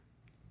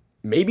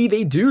 maybe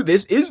they do.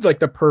 This is like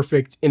the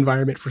perfect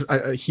environment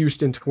for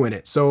Houston to win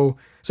it. So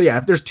yeah,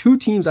 if there's two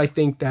teams I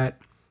think that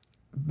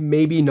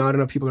maybe not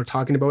enough people are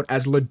talking about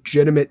as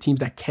legitimate teams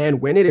that can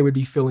win it, it would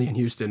be Philly and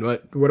Houston.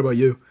 What about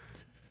you?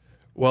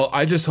 Well,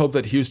 I just hope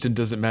that Houston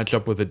doesn't match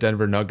up with the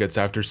Denver Nuggets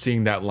after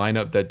seeing that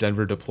lineup that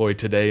Denver deployed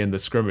today in the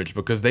scrimmage,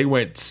 because they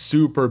went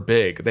super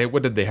big.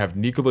 What did they have,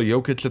 Nikola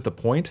Jokic at the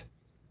point?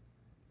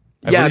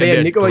 They had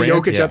Nikola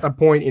Jokic at the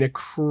point in a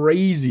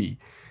crazy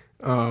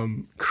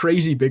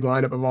big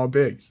lineup of all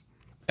bigs.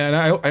 And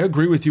I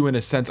agree with you in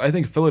a sense. I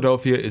think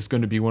Philadelphia is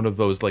going to be one of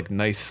those like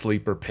nice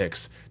sleeper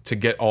picks to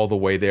get all the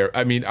way there.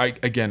 I mean, I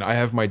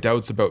have my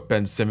doubts about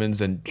Ben Simmons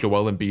and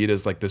Joel Embiid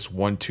as like this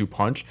 1-2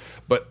 punch,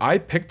 but I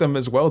picked them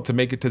as well to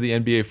make it to the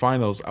NBA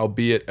Finals,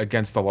 albeit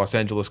against the Los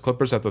Angeles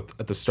Clippers at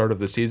the start of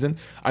the season.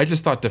 I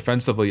just thought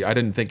defensively, I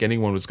didn't think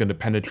anyone was going to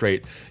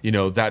penetrate,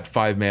 that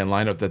 5-man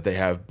lineup that they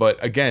have.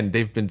 But again,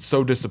 they've been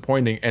so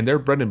disappointing, and their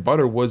bread and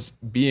butter was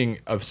being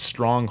a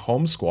strong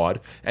home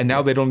squad, and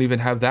now they don't even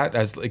have that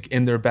as like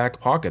in their back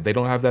pocket. They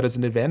don't have that as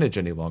an advantage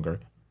any longer.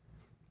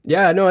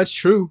 Yeah, no, that's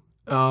true.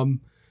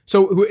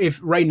 So if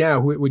right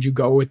now, would you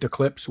go with the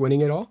Clips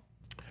winning it all?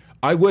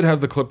 I would have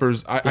the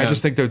Clippers. I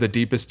just think they're the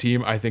deepest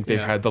team. I think they've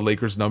had the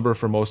Lakers number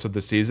for most of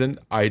the season.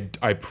 I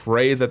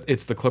pray that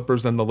it's the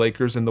Clippers and the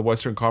Lakers in the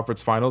Western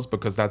Conference Finals,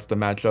 because that's the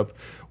matchup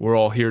we're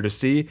all here to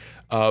see.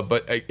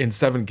 But in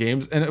 7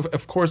 games, and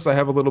of course I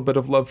have a little bit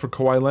of love for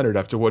Kawhi Leonard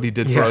after what he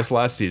did for us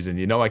last season.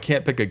 You know, I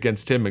can't pick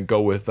against him and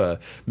go with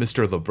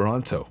Mr.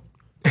 LeBronto.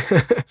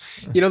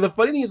 The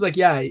funny thing is, like,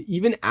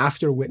 even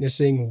after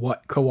witnessing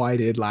what Kawhi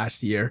did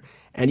last year,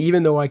 and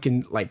even though I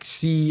can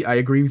see, I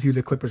agree with you,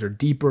 the Clippers are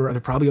deeper, they're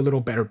probably a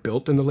little better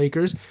built than the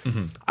Lakers.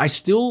 I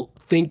still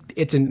think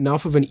it's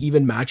enough of an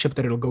even matchup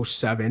that it'll go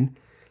 7.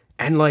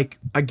 And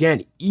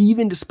again,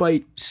 even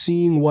despite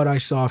seeing what I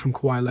saw from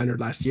Kawhi Leonard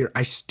last year,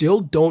 I still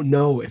don't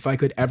know if I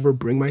could ever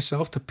bring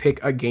myself to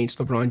pick against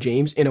LeBron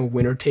James in a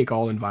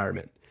winner-take-all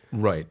environment.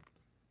 Right.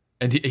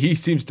 And he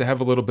seems to have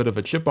a little bit of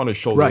a chip on his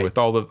shoulder with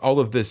all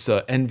of this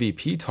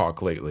MVP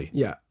talk lately.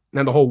 Yeah.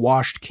 And the whole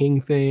washed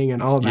king thing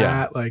and all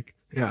that.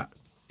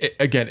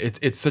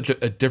 It's such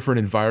a different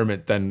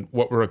environment than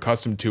what we're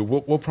accustomed to.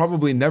 We'll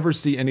probably never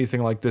see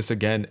anything like this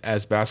again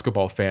as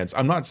basketball fans.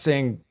 I'm not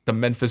saying the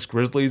Memphis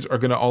Grizzlies are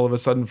going to all of a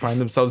sudden find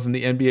themselves in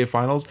the NBA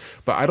Finals,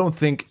 but I don't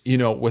think,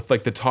 with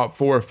the top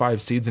 4 or 5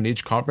 seeds in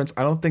each conference,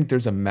 I don't think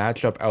there's a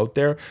matchup out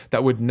there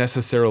that would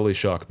necessarily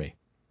shock me.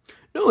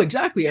 No,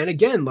 exactly. And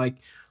again, like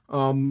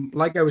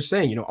I was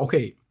saying,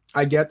 okay,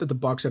 I get that the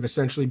Bucks have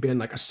essentially been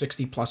like a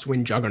 60-plus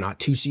win juggernaut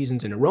 2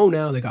 seasons in a row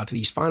now. They got to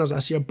these finals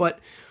last year, but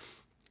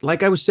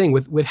like I was saying,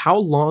 with how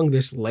long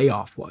this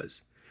layoff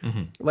was,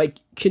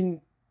 can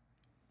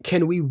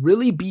we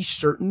really be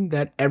certain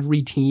that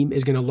every team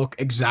is going to look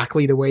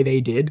exactly the way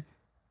they did?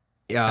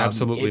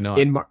 Absolutely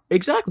not.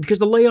 Exactly, because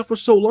the layoff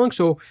was so long.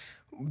 So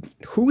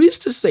who is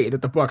to say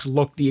that the Bucks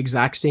look the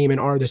exact same and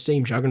are the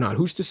same juggernaut?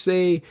 Who's to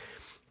say,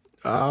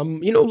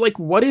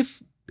 what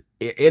if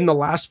in the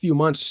last few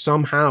months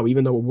somehow,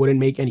 even though it wouldn't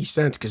make any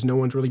sense because no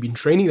one's really been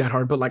training that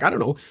hard, but I don't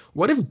know,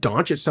 what if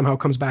Doncic somehow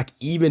comes back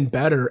even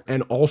better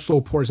and also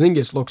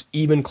Porzingis looks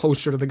even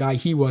closer to the guy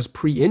he was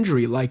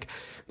pre-injury?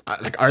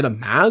 Are the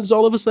Mavs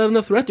all of a sudden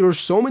a threat? There are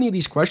so many of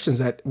these questions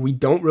that we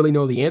don't really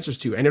know the answers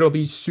to, and it'll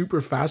be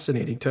super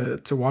fascinating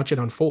to watch it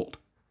unfold.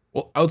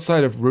 Well,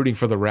 outside of rooting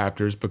for the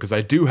Raptors, because I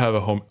do have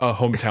a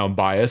hometown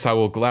bias, I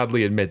will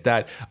gladly admit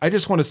that, I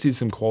just want to see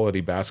some quality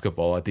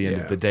basketball at the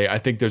end of the day. I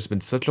think there's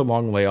been such a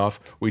long layoff.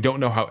 We don't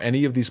know how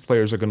any of these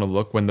players are going to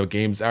look when the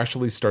games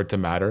actually start to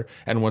matter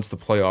and once the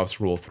playoffs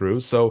roll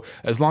through. So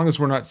as long as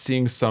we're not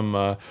seeing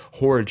some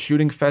horrid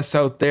shooting fests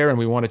out there and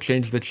we want to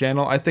change the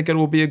channel, I think it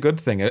will be a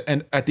good thing.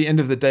 And at the end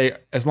of the day,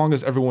 as long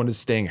as everyone is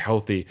staying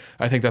healthy,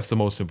 I think that's the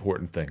most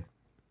important thing.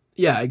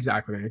 Yeah,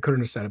 exactly. I couldn't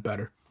have said it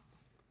better.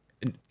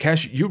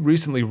 Cash, you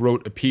recently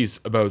wrote a piece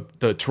about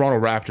the Toronto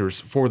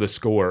Raptors for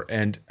theScore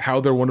and how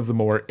they're one of the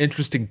more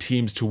interesting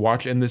teams to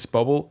watch in this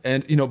bubble.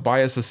 And,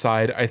 bias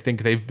aside, I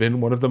think they've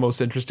been one of the most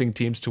interesting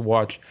teams to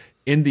watch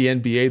in the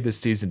NBA this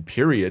season,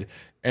 period.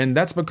 And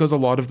that's because a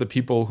lot of the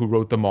people who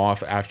wrote them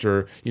off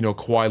after,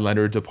 Kawhi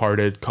Leonard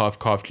departed, cough,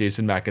 cough,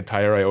 Jason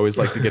McIntyre, I always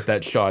like to get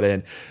that shot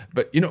in.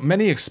 But,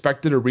 many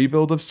expected a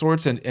rebuild of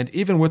sorts. And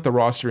even with the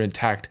roster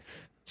intact,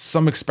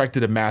 some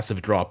expected a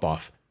massive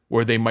drop-off,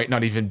 where they might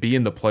not even be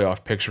in the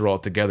playoff picture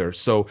altogether.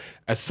 So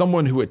as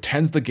someone who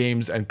attends the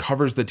games and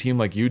covers the team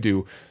like you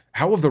do,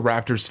 how have the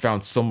Raptors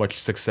found so much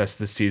success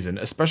this season,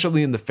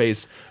 especially in the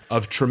face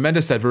of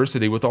tremendous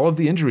adversity with all of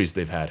the injuries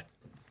they've had?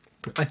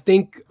 I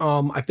think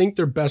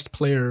their best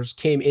players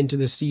came into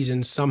this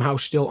season somehow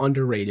still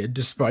underrated,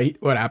 despite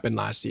what happened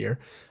last year.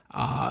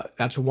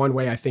 That's one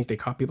way I think they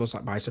caught people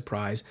by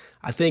surprise.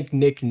 I think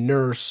Nick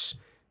Nurse,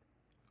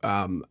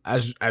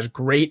 as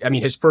great,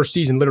 his first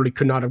season literally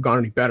could not have gone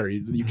any better.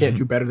 You can't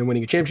do better than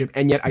winning a championship.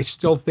 And yet I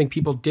still think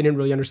people didn't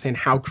really understand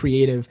how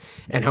creative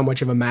and how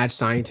much of a mad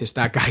scientist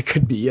that guy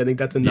could be. I think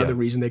that's another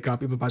reason they caught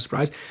people by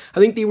surprise.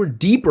 I think they were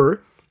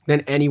deeper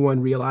than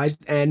anyone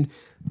realized. And,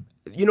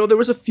 there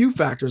was a few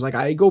factors.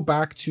 I go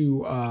back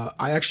to,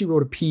 I actually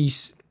wrote a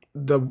piece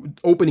the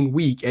opening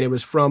week, and it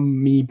was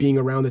from me being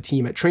around the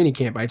team at training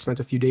camp. I had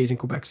spent a few days in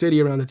Quebec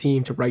City around the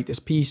team to write this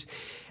piece.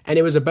 And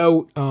it was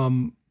about,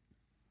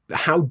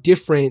 how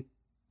different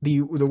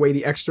the way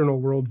the external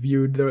world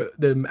viewed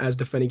them as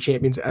defending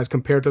champions as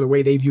compared to the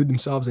way they viewed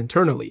themselves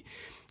internally.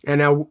 And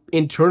now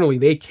internally,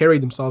 they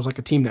carried themselves like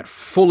a team that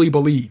fully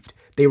believed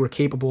they were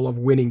capable of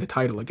winning the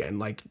title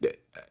again.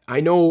 I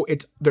know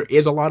there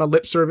is a lot of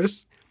lip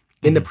service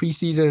in the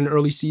preseason and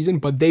early season,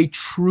 but they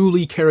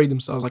truly carried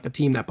themselves like a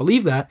team that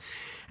believed that.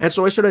 And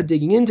so I started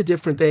digging into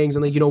different things.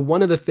 And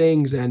one of the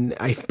things, and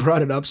I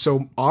brought it up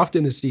so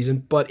often this season,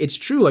 but it's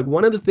true.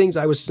 One of the things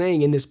I was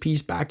saying in this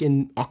piece back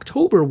in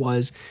October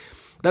was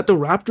that the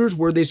Raptors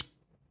were this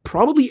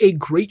probably a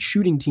great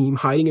shooting team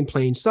hiding in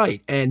plain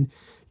sight. And,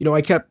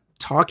 I kept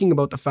talking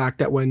about the fact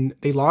that when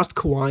they lost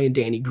Kawhi and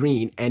Danny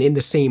Green, and in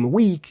the same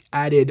week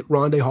added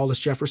Rondae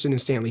Hollis-Jefferson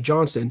and Stanley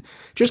Johnson,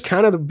 just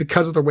kind of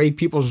because of the way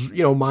people's,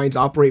 minds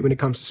operate when it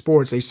comes to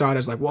sports, they saw it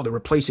as they're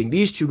replacing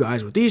these two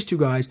guys with these two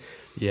guys.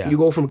 Yeah. You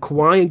go from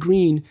Kawhi and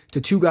Green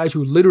to two guys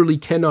who literally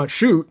cannot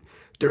shoot.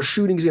 their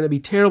shooting's going to be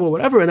terrible,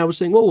 whatever. And I was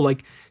saying,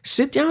 like,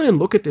 sit down and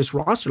look at this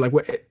roster. Like,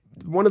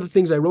 one of the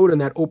things I wrote in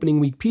that opening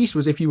week piece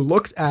was if you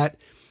looked at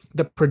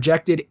the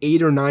projected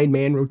 8 or 9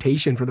 man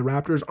rotation for the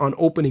Raptors on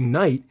opening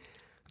night,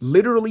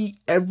 literally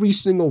every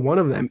single one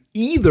of them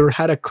either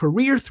had a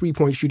career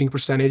 3-point shooting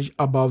percentage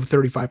above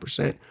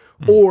 35%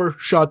 or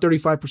shot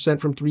 35%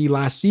 from 3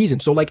 last season.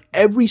 So like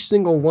every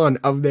single one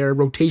of their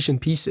rotation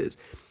pieces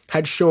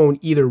had shown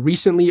either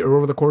recently or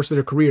over the course of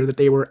their career that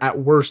they were at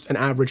worst an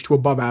average to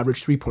above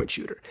average 3-point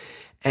shooter.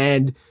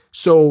 And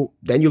so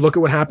then you look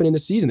at what happened in the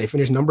season. They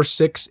finished number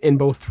 6 in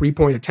both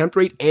 3-point attempt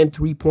rate and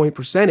 3-point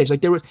percentage.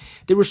 Like there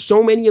were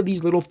so many of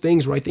these little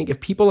things where I think if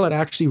people had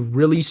actually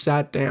really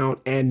sat down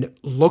and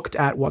looked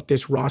at what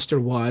this roster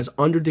was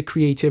under the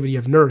creativity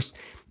of Nurse,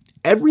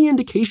 every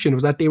indication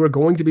was that they were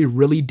going to be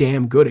really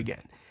damn good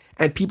again.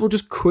 And people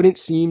just couldn't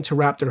seem to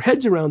wrap their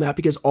heads around that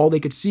because all they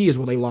could see is,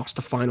 well, they lost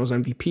the finals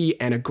MVP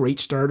and a great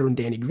starter in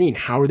Danny Green.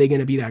 How are they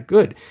going to be that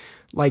good?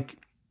 Like,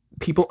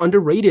 people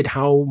underrated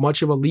how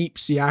much of a leap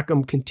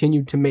Siakam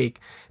continued to make.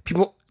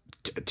 People,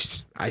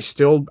 I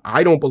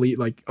don't believe,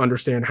 like,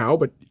 understand how,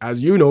 but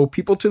as you know,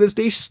 people to this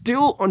day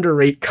still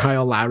underrate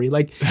Kyle Lowry.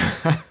 Like,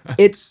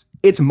 it's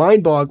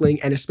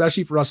mind-boggling, and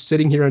especially for us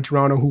sitting here in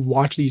Toronto who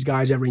watch these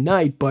guys every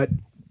night. But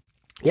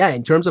yeah,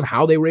 in terms of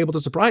how they were able to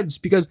surprise, it's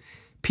because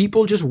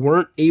people just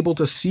weren't able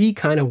to see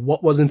kind of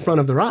what was in front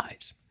of their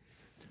eyes.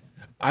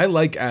 I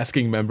like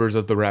asking members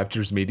of the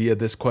Raptors media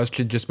this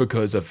question just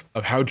because of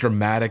how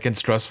dramatic and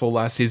stressful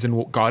last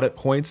season got at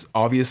points.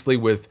 Obviously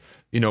with,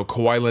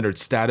 Kawhi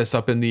Leonard's status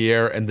up in the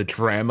air and the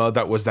drama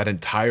that was that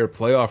entire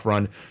playoff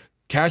run.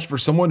 Cash, for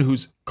someone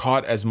who's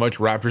caught as much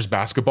Raptors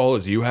basketball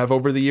as you have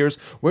over the years,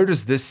 where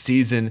does this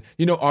season,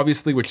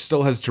 obviously, which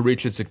still has to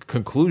reach its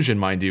conclusion,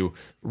 mind you,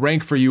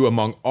 rank for you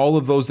among all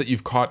of those that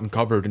you've caught and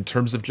covered in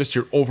terms of just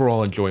your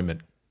overall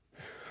enjoyment?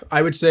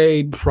 I would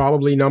say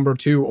probably number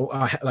 2,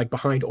 like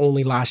behind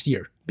only last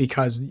year,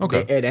 because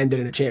it ended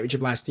in a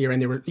championship last year.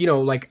 And they were,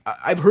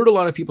 I've heard a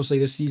lot of people say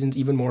this season's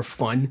even more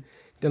fun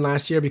than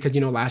last year because,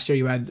 last year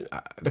you had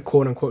the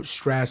quote unquote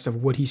stress of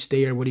would he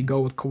stay or would he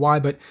go with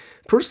Kawhi. But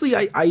personally,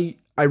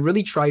 I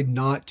really tried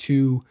not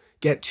to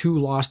get too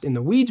lost in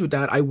the weeds with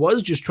that. I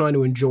was just trying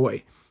to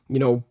enjoy,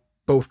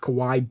 both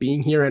Kawhi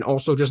being here and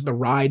also just the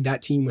ride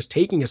that team was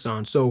taking us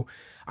on. So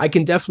I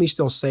can definitely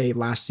still say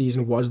last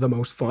season was the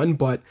most fun,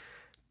 but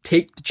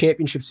take the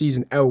championship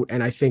season out,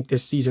 and I think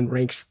this season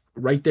ranks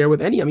right there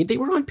with any. I mean, they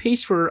were on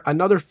pace for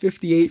another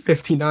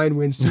 58-59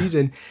 win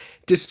season,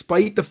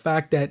 despite the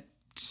fact that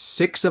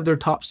 6 of their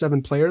top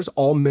 7 players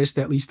all missed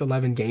at least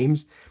 11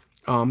 games.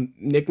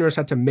 Nick Nurse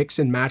had to mix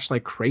and match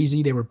like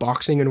crazy. They were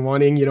boxing and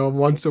running,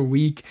 once a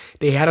week.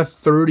 They had a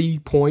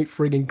 30-point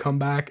friggin'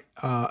 comeback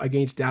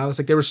against Dallas.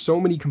 Like, there were so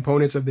many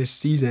components of this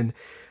season.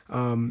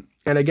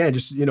 And again,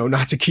 just,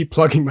 not to keep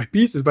plugging my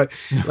pieces, but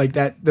like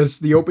that's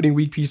the opening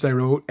week piece I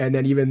wrote. And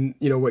then even,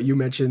 what you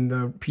mentioned,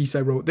 the piece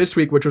I wrote this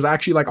week, which was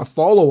actually like a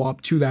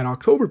follow-up to that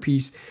October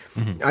piece.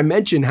 Mm-hmm. I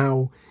mentioned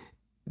how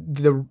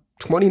the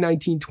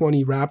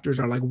 2019-20 Raptors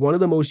are like one of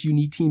the most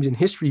unique teams in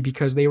history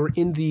because they were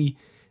in the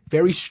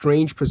very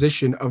strange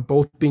position of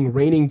both being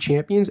reigning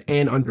champions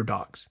and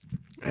underdogs.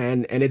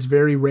 And it's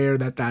very rare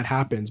that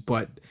happens,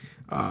 but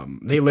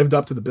they lived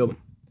up to the billing.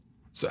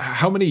 So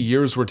how many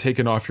years were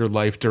taken off your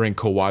life during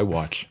Kawhi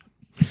watch?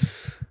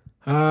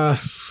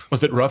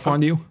 Was it rough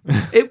on you?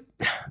 I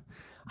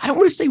don't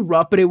want to say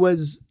rough, but it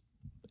was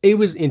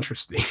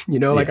interesting.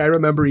 Like I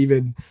remember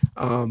even,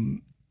 how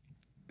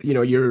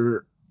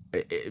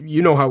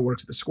it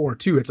works the score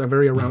too. It's a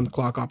very around the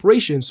clock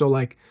operation. So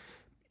like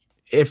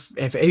if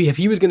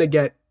he was going to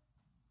get,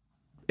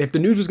 if the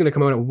news was going to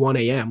come out at 1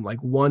 a.m., like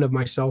one of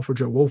myself or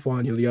Joe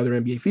Wolfon, the other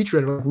NBA feature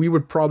editor, we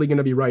were probably going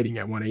to be writing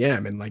at 1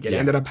 a.m. And like it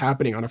ended up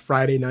happening on a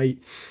Friday night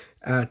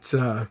at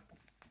 2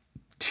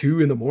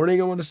 a.m,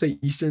 I want to say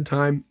Eastern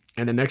time.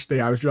 And the next day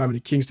I was driving to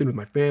Kingston with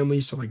my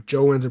family. So like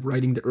Joe ends up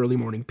writing the early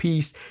morning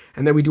piece.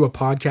 And then we do a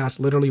podcast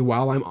literally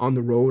while I'm on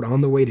the road on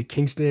the way to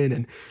Kingston.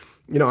 And,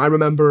 I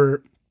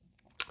remember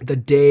the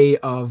day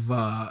of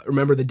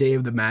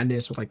the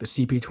madness with like the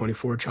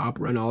CP24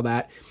 chopper and all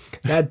that.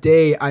 That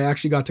day, I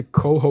actually got to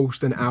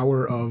co-host an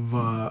hour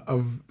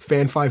of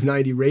Fan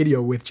 590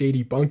 radio with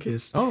JD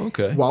Bunkus. Oh,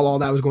 okay. While all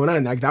that was going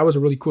on, like that was a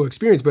really cool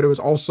experience. But it was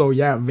also,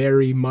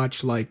 very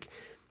much like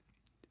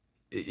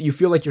you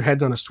feel like your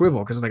head's on a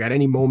swivel because like at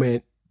any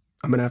moment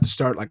I'm gonna have to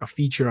start like a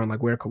feature on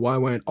like where Kawhi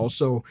went.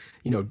 Also,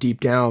 deep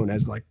down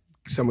as like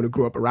someone who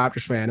grew up a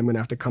Raptors fan, I'm going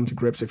to have to come to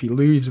grips if he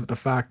leaves with the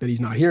fact that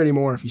he's not here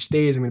anymore. If he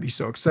stays, I'm going to be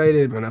so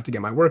excited. I'm going to have to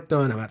get my work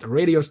done. I'm at the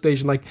radio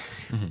station. Like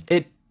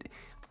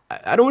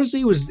I don't want to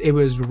say it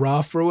was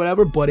rough or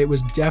whatever, but it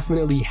was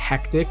definitely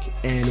hectic.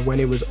 And when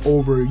it was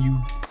over,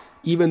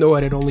 even though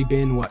it had only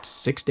been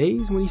 6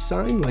 days when he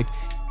signed, like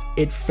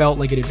it felt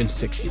like it had been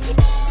 60.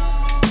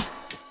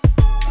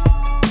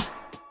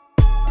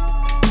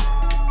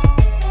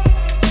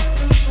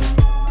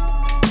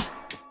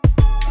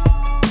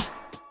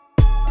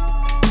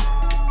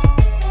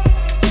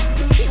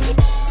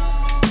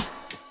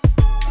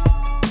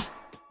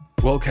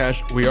 Well,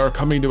 Cash, we are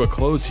coming to a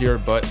close here,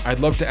 but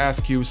I'd love to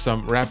ask you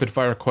some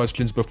rapid-fire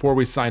questions before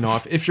we sign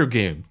off, if you're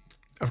game.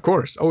 Of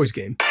course, always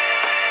game.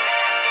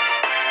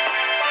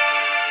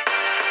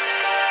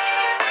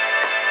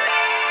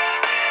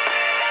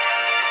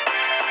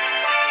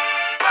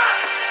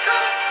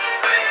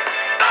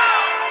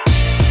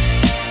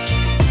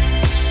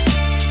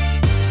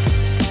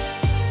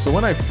 So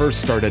when I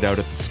first started out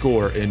at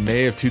theScore in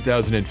May of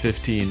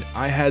 2015,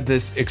 I had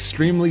this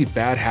extremely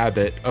bad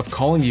habit of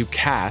calling you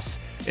Cass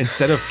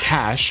instead of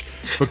Cash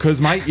because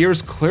my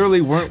ears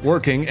clearly weren't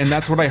working, and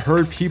that's what I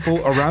heard people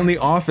around the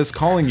office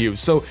calling you.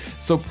 So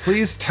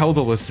please tell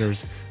the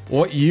listeners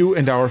what you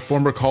and our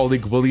former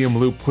colleague William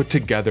Liu put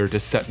together to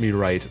set me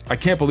right. I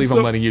can't believe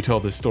I'm letting you tell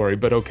this story,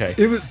 but okay.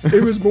 It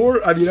was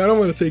more, I mean, I don't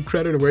want to take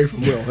credit away from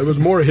Will. It was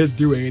more his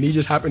doing, and he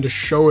just happened to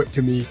show it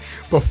to me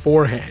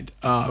beforehand,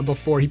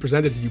 before he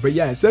presented it to you. But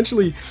yeah,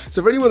 essentially,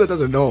 so for anyone that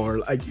doesn't know, or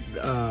like,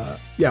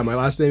 my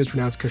last name is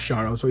pronounced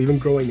Casciaro. So even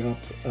growing up,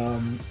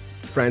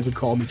 friends would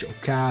call me Joe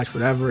Cash,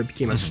 whatever. It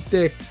became a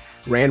shtick,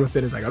 ran with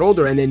it as I got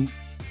older, and then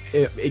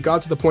it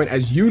got to the point,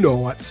 as you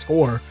know, at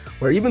theScore,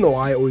 where even though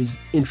I always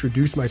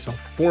introduce myself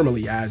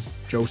formally as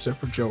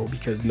Joseph or Joe,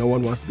 because no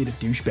one wants to be the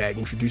douchebag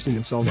introducing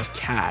themselves as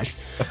Cash,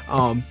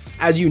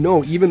 as you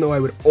know, even though I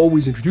would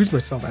always introduce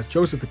myself as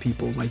Joseph to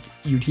people, like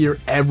you'd hear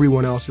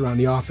everyone else around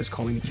the office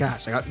calling me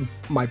Cash.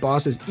 My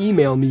bosses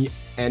email me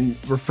and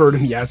refer to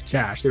me as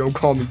Cash. They don't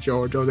call me Joe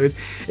or Joe. It's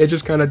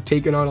just kind of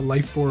taken on a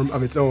life form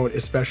of its own,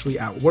 especially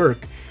at work.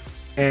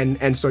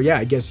 And so yeah,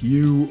 I guess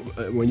you,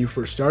 when you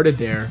first started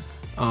there,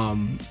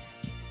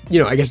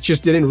 I guess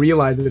just didn't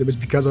realize that it was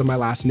because of my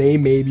last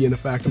name, maybe, and the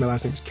fact that my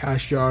last name is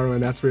Casciaro,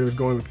 and that's where it was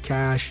going with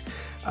Cash.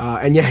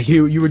 And yeah,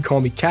 you would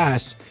call me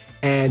Cass,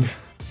 and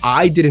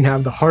I didn't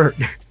have the heart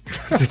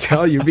to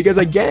tell you, because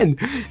again,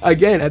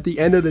 at the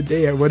end of the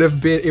day,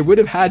 it would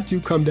have had to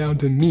come down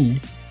to me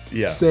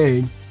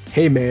saying,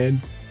 hey man,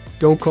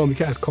 don't call me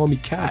Cass, call me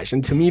Cash.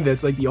 And to me,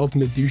 that's like the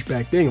ultimate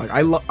douchebag thing. Like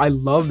I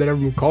love that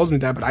everyone calls me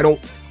that, but I don't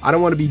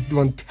want to be the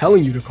one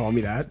telling you to call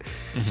me that.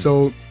 Mm-hmm.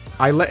 So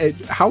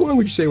how long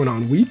would you say went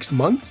on? Weeks,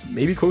 months,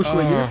 maybe close to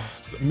a year?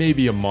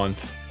 Maybe a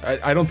month.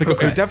 I don't think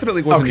it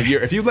definitely wasn't a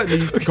year. If you let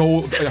me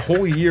go a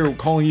whole year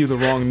calling you the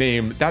wrong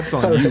name, that's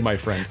on you, my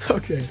friend.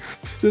 Okay,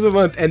 just a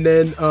month, and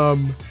then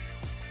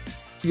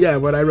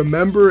what I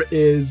remember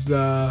is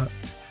around.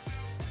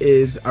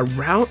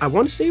 I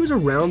want to say it was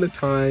around the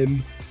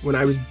time when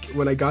I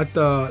got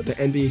the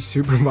NBA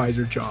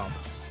supervisor job.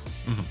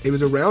 Mm-hmm. It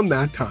was around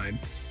that time,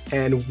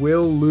 and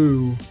Will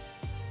Liu,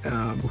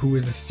 who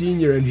was the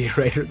senior NBA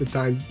writer at the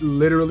time,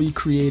 literally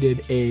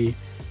created a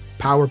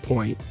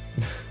PowerPoint.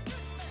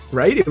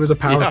 Right? It was a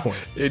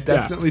PowerPoint. Yeah, it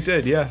definitely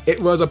did, yeah. It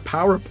was a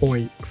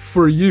PowerPoint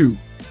for you,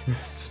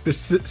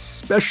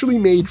 specially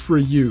made for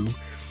you,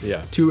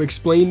 to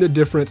explain the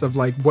difference of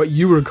like what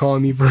you were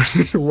calling me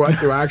versus what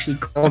to actually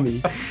call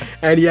me.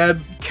 And he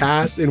had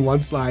Cash in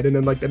one slide, and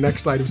then like the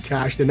next slide was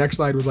Cash. The next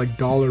slide was like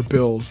dollar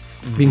bills,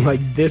 being like,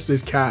 this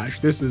is Cash,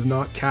 this is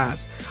not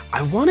Cass.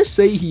 I want to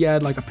say he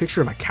had like a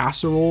picture of a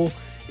casserole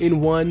in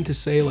one to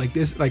say like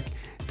this, like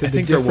to I the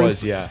think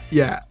difference. There was,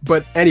 Yeah,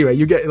 but anyway,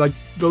 you get like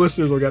the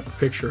listeners will get the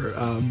picture.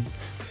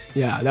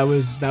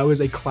 That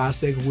was a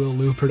classic Will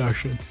Liu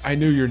production. I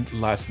knew your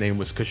last name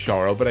was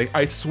Casciaro, but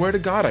I swear to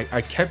God,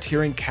 I kept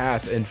hearing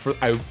Cass, and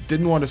I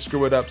didn't want to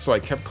screw it up, so I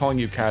kept calling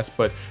you Cass,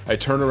 but I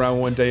turn around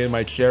one day in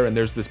my chair, and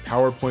there's this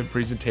PowerPoint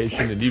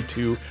presentation, and you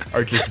two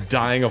are just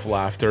dying of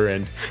laughter,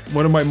 and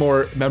one of my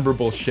more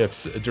memorable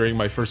shifts during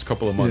my first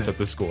couple of months at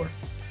theScore.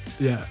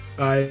 Yeah,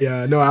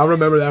 I'll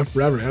remember that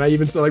forever. And I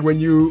even saw like when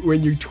you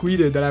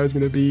tweeted that I was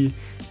going to be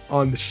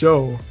on the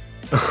show,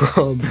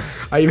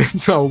 I even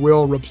saw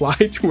Will reply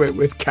to it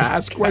with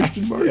Cass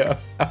question mark. Yeah.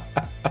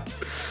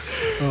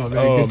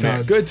 Oh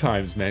man, good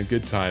times, man.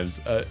 Good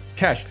times.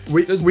 Cash,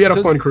 we had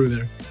a fun crew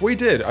there. We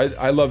did.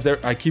 I love there.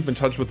 I keep in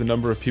touch with a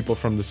number of people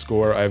from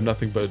theScore. I have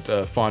nothing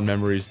but fond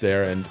memories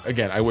there. And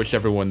again, I wish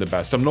everyone the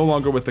best. I'm no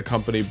longer with the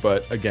company,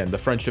 but again, the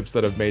friendships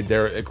that I've made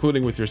there,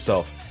 including with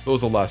yourself,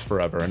 those will last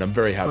forever. And I'm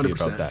very happy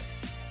 100%. about that.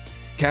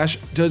 Cash,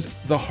 does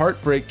the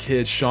Heartbreak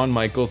Kid Shawn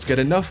Michaels get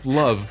enough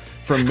love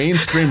from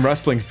mainstream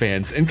wrestling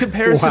fans in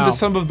comparison to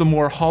some of the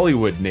more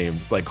Hollywood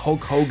names like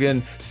Hulk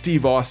Hogan,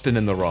 Steve Austin,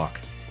 and The Rock?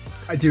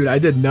 Dude, I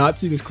did not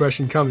see this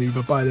question coming,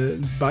 but by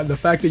the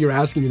fact that you're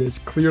asking me this,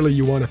 clearly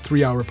you want a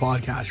 3-hour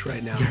podcast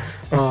right now.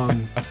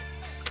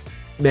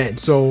 Man,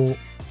 so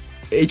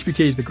HBK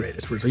is the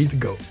greatest. So he's the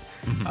GOAT.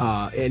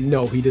 Mm-hmm. And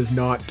no, he does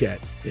not get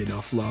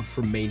enough love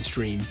from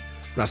mainstream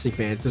wrestling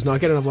fans. Does not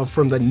get enough love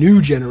from the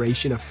new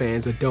generation of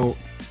fans that don't,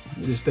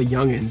 just the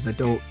youngins that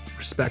don't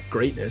respect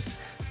greatness.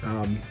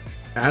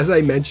 As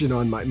I mentioned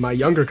on my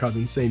younger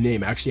cousin, same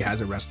name, actually has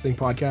a wrestling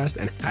podcast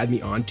and had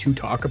me on to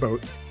talk about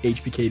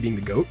HBK being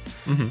the GOAT,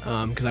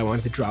 because I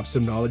wanted to drop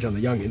some knowledge on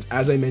the youngins.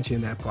 As I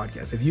mentioned in that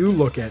podcast, if you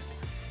look at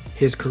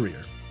his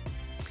career,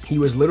 he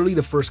was literally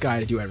the first guy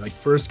to do it, like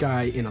first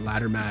guy in a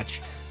ladder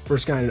match,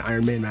 first guy in an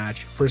Iron Man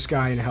match, first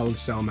guy in a Hell in a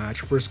Cell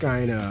match, first guy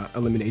in a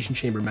Elimination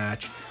Chamber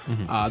match.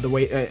 The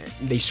way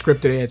they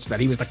scripted it so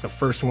that he was like the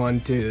first one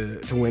to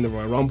win the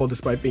Royal Rumble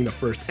despite being the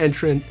first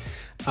entrant.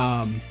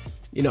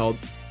 You know,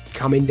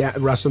 coming down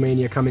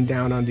WrestleMania, coming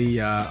down on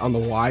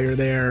the wire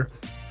there.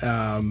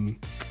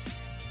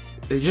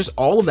 Just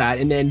all of that,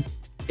 and then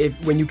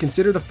when you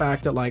consider the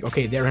fact that like,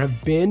 okay, there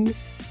have been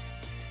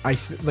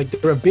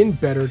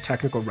better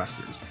technical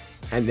wrestlers,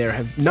 and there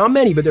have not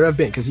many, but there have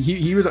been, because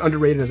he was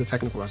underrated as a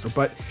technical wrestler.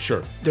 But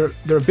sure, there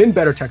have been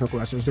better technical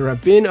wrestlers. There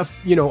have been a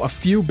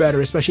few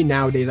better, especially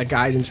nowadays, like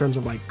guys in terms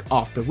of like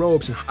off the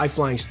ropes and high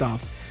flying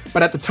stuff.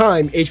 But at the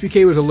time,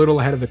 HBK was a little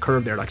ahead of the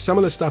curve there. Like some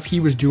of the stuff he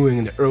was doing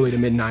in the early to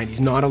mid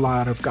 90s, not a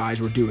lot of guys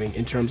were doing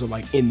in terms of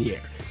like in the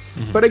air.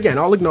 But again,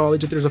 I'll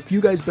acknowledge that there's a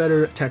few guys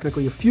better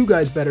technically, a few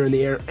guys better in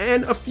the air,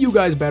 and a few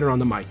guys better on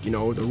the mic. You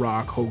know, The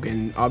Rock,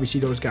 Hogan,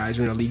 obviously those guys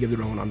are in a league of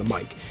their own on the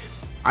mic.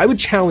 I would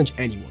challenge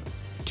anyone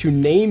to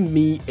name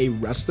me a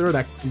wrestler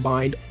that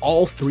combined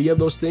all three of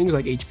those things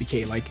like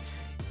HBK. Like,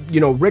 you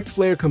know, Ric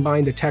Flair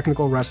combined the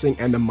technical wrestling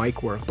and the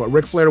mic work, but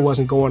Ric Flair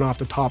wasn't going off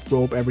the top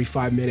rope every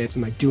 5 minutes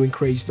and like doing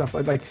crazy stuff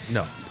like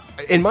no.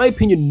 In my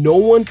opinion, no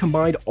one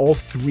combined all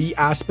three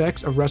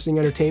aspects of wrestling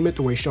entertainment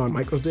the way Shawn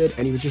Michaels did,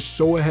 and he was just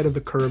so ahead of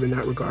the curve in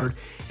that regard.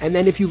 And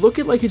then if you look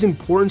at like his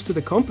importance to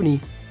the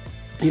company,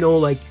 you know,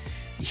 like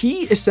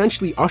he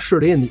essentially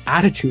ushered in the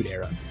Attitude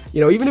Era.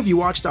 You know, even if you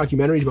watch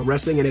documentaries about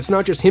wrestling, and it's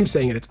not just him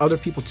saying it, it's other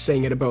people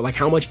saying it about like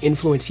how much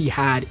influence he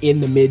had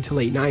in the mid to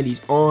late 90s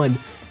on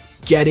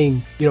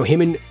getting, you know, him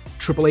and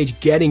Triple H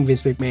getting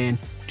Vince McMahon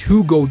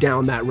to go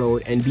down that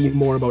road and be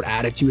more about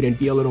attitude and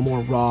be a little more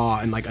raw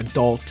and like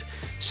adult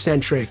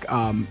centric,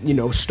 you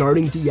know,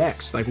 starting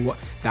DX. Like what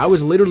that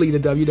was literally the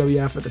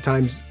WWF at the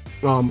time's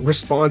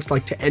response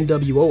like to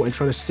NWO and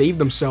trying to save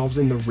themselves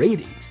in the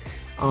ratings.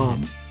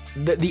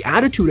 The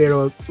Attitude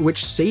Era,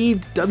 which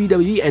saved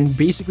WWE and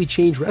basically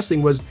changed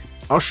wrestling, was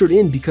ushered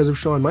in because of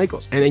Shawn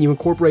Michaels. And then you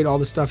incorporate all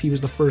the stuff he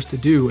was the first to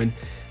do, and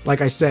like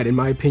I said, in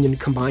my opinion,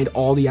 combined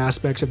all the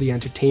aspects of the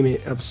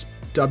entertainment of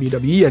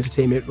WWE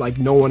entertainment like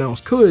no one else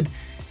could.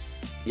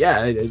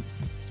 Yeah,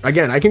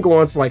 again, I can go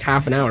on for like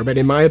half an hour, but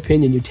in my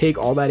opinion, you take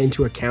all that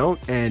into account,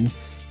 and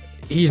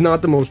he's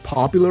not the most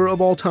popular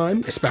of all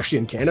time, especially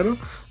in Canada.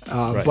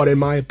 Right. But in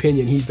my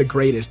opinion, he's the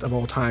greatest of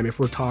all time if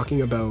we're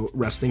talking about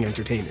wrestling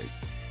entertainment.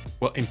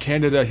 Well, in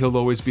Canada, he'll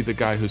always be the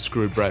guy who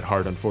screwed Bret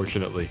Hart,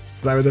 unfortunately.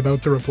 I was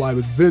about to reply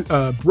with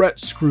Bret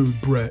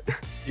screwed Bret.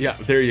 Yeah,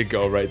 there you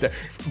go, right there.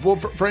 Well,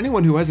 for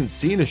anyone who hasn't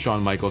seen a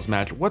Shawn Michaels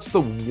match, what's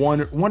the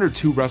one or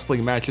two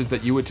wrestling matches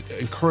that you would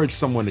encourage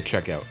someone to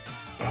check out?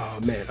 Oh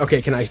man.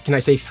 Okay, can I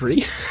say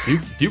three?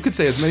 You could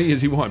say as many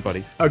as you want,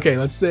 buddy. Okay,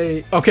 let's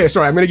say. Okay,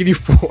 sorry, I'm gonna give you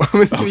four.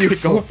 I'm gonna give you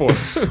four. Go for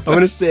it. I'm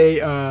gonna say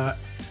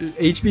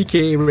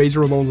HBK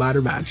Razor Ramon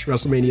ladder match,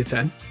 WrestleMania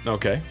 10.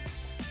 Okay.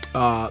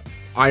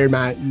 Iron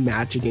Man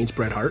match against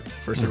Bret Hart,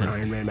 first ever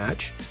Iron Man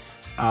match.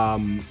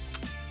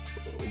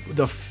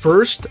 The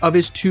first of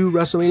his two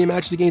WrestleMania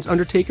matches against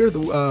Undertaker.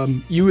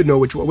 You would know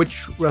which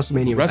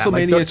WrestleMania was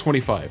WrestleMania that? Like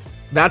 25.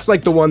 That's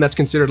like the one that's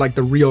considered like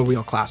the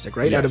real classic,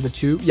 right? Yes. Out of the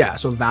two. Yeah,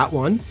 so that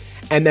one.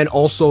 And then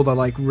also the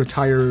like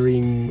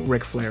retiring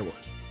Ric Flair one.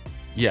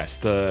 Yes,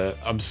 the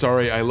I'm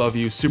sorry, I love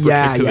you, super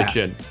kick to the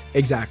chin.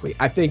 Exactly.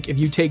 I think if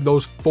you take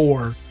those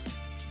four,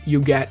 you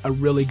get a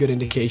really good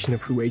indication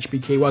of who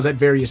HBK was at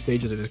various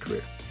stages of his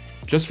career.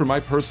 Just for my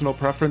personal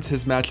preference,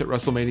 his match at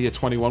WrestleMania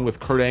 21 with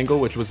Kurt Angle,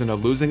 which was in a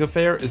losing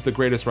affair, is the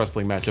greatest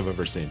wrestling match I've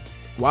ever seen.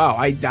 Wow,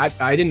 I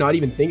did not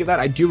even think of that.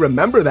 I do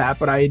remember that,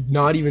 but I had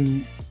not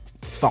even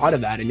thought of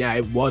that. And yeah,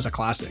 it was a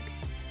classic.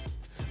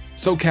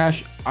 So,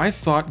 Cash, I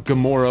thought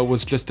Gomorrah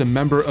was just a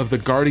member of the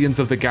Guardians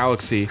of the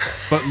Galaxy,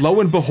 but lo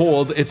and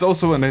behold, it's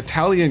also an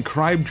Italian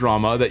crime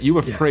drama that you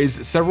have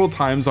praised several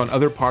times on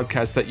other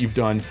podcasts that you've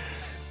done.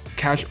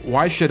 Cash,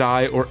 why should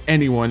I or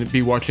anyone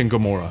be watching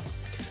Gomorrah?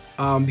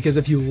 Because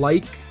if you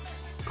like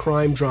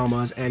crime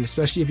dramas, and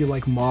especially if you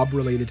like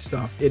mob-related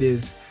stuff, it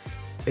is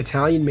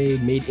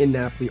Italian-made, made in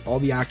Napoli. All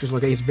the actors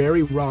look, it's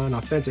very raw and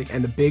authentic,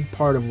 and the big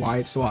part of why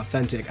it's so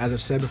authentic, as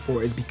I've said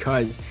before, is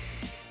because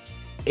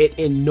it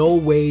in no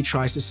way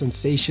tries to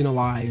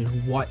sensationalize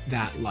what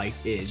that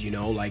life is, you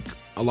know? Like,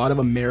 a lot of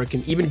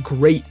American, even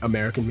great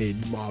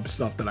American-made mob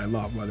stuff that I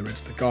love, whether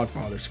it's The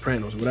Godfather,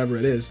 Sopranos, whatever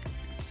it is,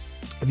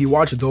 if you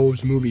watch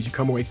those movies, you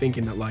come away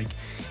thinking that, like,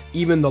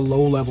 even the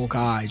low-level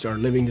guys are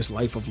living this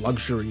life of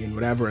luxury and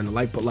whatever, and the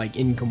life, but, like,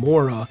 in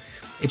Gomorrah,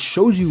 it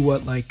shows you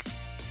what, like,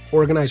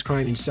 organized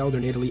crime in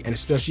southern Italy, and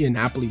especially in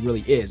Napoli,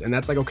 really is. And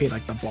that's like, okay,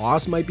 like, the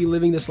boss might be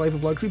living this life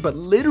of luxury, but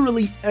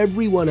literally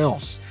everyone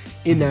else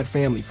in that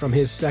family, from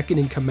his second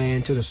in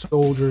command to the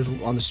soldiers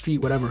on the street,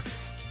 whatever,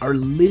 are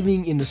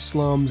living in the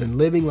slums and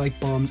living like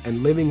bums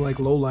and living like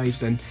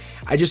lowlifes. And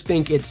I just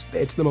think it's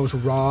the most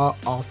raw,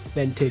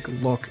 authentic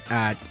look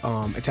at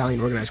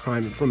Italian organized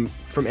crime from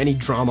any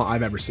drama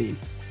I've ever seen.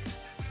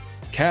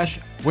 Cash,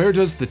 where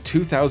does the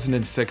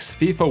 2006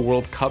 FIFA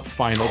World Cup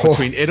final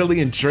between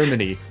Italy and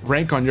Germany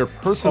rank on your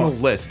personal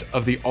list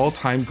of the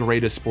all-time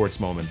greatest sports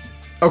moments?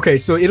 Okay,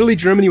 so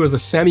Italy-Germany was the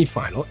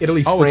semifinal.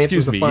 Italy-France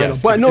was the final.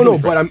 Yes. But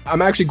but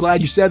I'm actually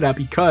glad you said that,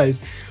 because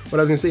what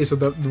I was going to say, so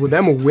with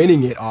them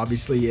winning it,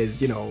 obviously,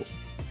 is,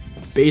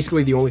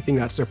 basically the only thing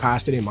that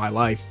surpassed it in my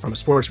life from a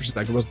sports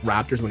perspective was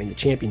Raptors winning the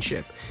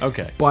championship.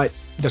 Okay. But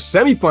the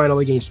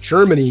semifinal against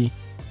Germany,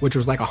 which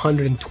was like a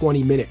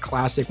 120-minute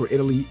classic where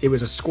it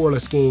was a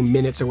scoreless game,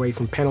 minutes away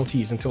from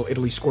penalties until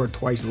Italy scored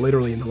twice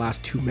literally in the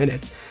last 2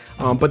 minutes.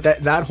 But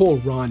that whole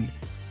run,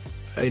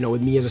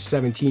 with me as a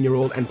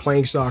 17-year-old and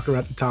playing soccer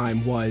at the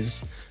time,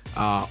 was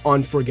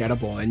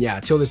unforgettable. And yeah,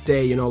 till this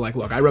day,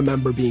 look, I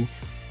remember being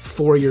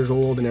 4 years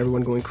old and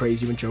everyone going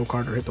crazy when Joe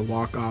Carter hit the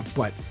walk-off,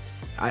 but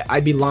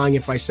I'd be lying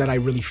if I said I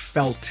really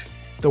felt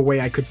the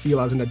way I could feel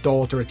as an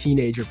adult or a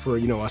teenager for,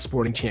 a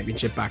sporting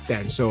championship back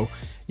then. So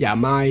yeah,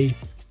 my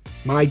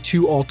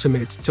two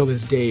ultimates till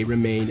this day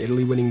remain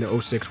Italy winning the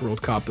 2006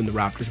 World Cup and the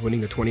Raptors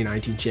winning the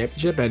 2019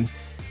 championship. And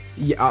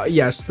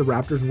yes, the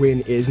Raptors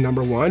win is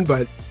number one,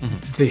 but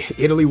the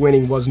Italy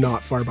winning was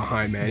not far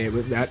behind, man. It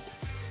was that,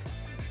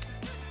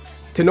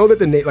 to know that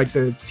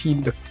the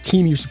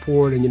team you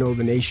support and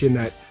the nation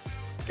that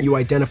you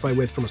identify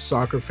with from a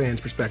soccer fan's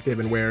perspective,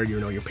 and where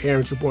your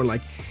parents were born,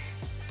 like,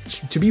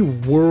 to be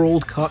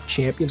World Cup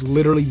champions,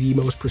 literally the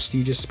most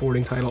prestigious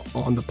sporting title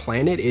on the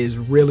planet, is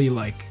really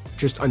like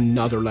just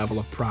another level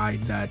of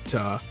pride that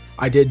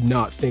I did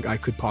not think I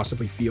could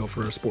possibly feel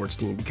for a sports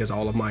team, because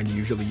all of mine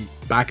usually,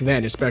 back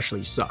then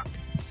especially, sucked.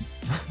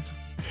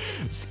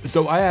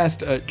 So I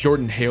asked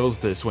Jordan Hales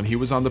this when he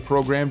was on the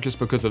program, just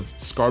because of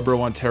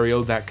Scarborough,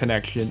 Ontario, that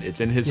connection.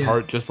 It's in his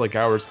heart, just like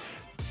ours.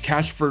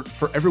 Cash, for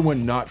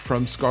everyone not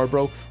from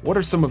Scarborough, what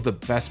are some of the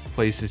best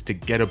places to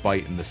get a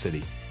bite in the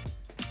city?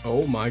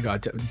 Oh my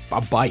God,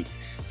 a bite.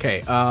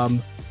 Okay,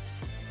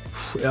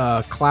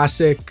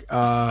 classic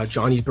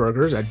Johnny's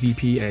Burgers at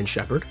VP and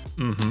Shepherd.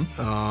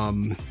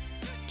 I'm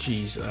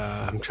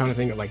trying to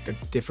think of like the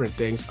different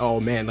things.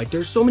 Oh man, like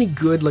there's so many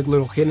good like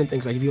little hidden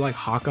things. Like if you like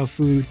Hakka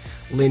food,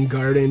 Lynn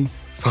Garden,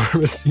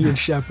 Pharmacy and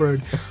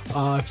Shepherd.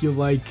 If you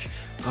like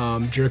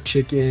jerk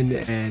chicken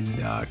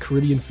and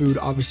Caribbean food,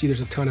 obviously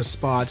there's a ton of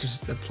spots.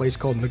 There's a place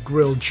called the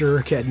Grilled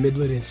Jerk at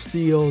Midland and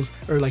Steeles,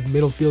 or like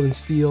Middlefield and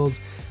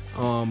Steeles.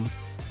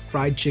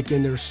 Fried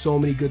chicken, there's so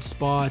many good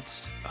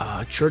spots.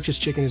 Church's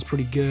chicken is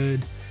pretty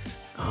good.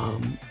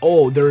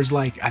 There's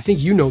like, I think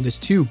you know this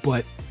too,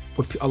 but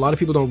what a lot of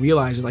people don't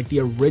realize is like the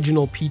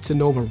original Pizza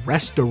Nova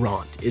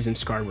restaurant is in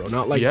Scarborough.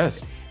 Not like,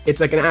 yes,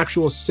 it's like an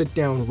actual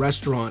sit-down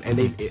restaurant,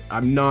 and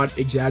I'm not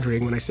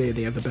exaggerating when I say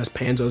they have the best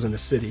panzos in the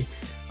city.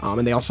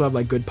 And they also have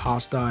like good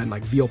pasta and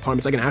like veal parm.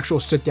 It's like an actual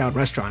sit-down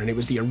restaurant, and it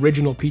was the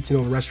original Pizza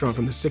Nova restaurant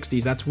from the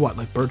 60s. That's what,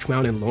 like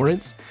Birchmount and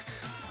Lawrence?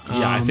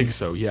 Yeah, I think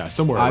so. Yeah,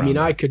 somewhere around. I mean,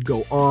 I could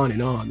go on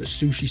and on. The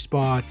sushi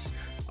spots.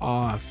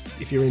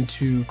 If you're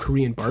into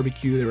Korean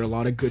barbecue, there are a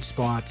lot of good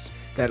spots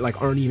that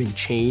like aren't even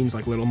chains,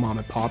 like little mom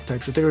and pop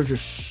types. So there's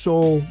just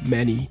so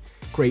many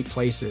great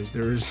places.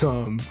 There's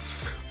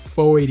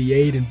Faux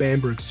 88 in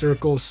Bamberg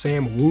Circle,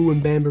 Sam Wu in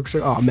Bamberg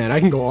Circle. Oh man, I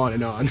can go on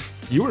and on.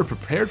 You were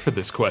prepared for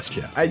this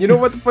question. You know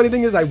what the funny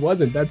thing is? I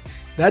wasn't.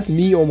 That's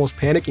me almost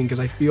panicking because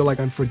I feel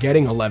like I'm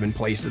forgetting 11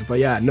 places. But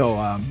yeah,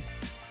 no,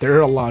 there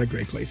are a lot of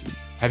great places.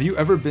 Have you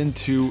ever been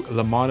to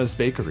Lamana's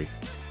Bakery?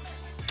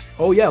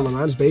 Oh yeah,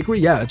 Lamana's Bakery.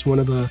 Yeah, it's one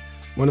of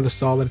the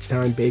solid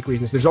Italian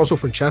bakeries. There's also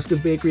Francesca's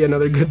Bakery,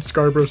 another good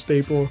Scarborough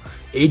staple.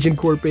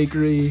 Agincourt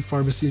Bakery,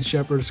 Pharmacy and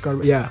Shepherd,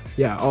 Scarborough.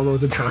 Yeah, all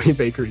those Italian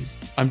bakeries.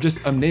 I'm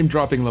name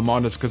dropping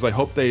Lamana's because I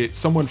hope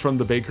someone from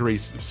the bakery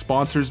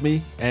sponsors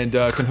me and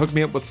can hook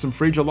me up with some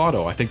free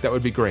gelato. I think that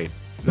would be great.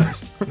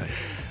 Nice.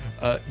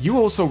 You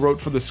also wrote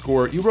for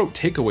theScore. You wrote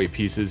takeaway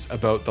pieces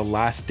about the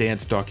Last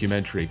Dance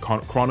documentary,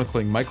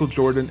 chronicling Michael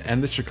Jordan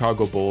and the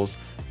Chicago Bulls.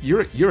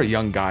 You're a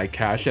young guy,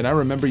 Cash, and I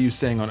remember you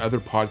saying on other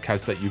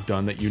podcasts that you've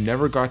done that you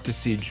never got to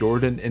see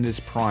Jordan in his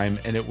prime,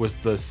 and it was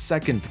the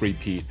second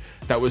three-peat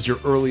that was your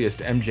earliest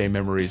MJ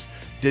memories.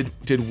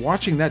 Did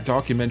watching that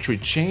documentary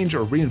change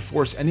or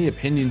reinforce any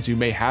opinions you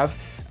may have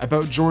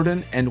about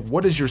Jordan? And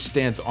what is your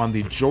stance on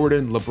the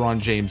Jordan-LeBron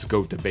James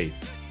GOAT debate?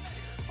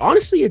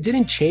 Honestly, it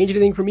didn't change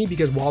anything for me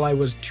because while I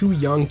was too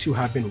young to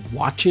have been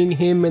watching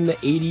him in the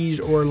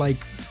 80s or like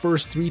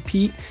first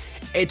three-peat,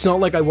 it's not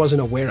like I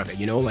wasn't aware of it,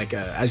 like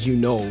as you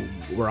know,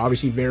 we're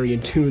obviously very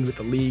in tune with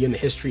the league and the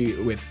history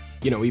with,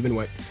 even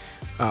what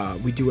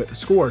we do at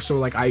theScore. So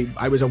like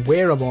I was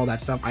aware of all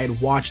that stuff. I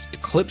had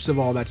watched clips of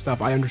all that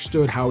stuff. I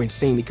understood how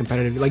insanely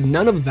competitive, like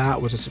none of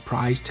that was a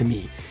surprise to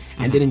me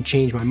and didn't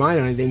change my mind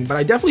on anything. But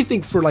I definitely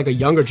think for like a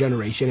younger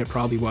generation, it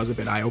probably was a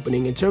bit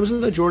eye-opening. In terms of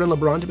the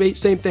Jordan-LeBron debate,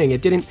 same thing.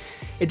 It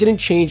didn't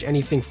change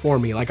anything for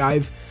me. Like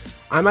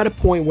I'm at a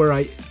point where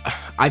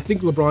I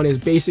think LeBron is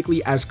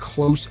basically as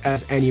close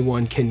as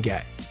anyone can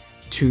get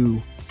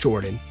to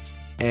Jordan,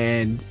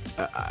 and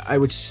I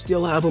would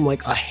still have him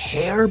like a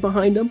hair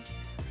behind him.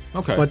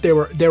 Okay. But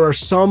there were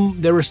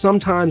some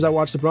times I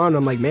watched LeBron and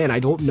I'm like, man, I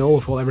don't know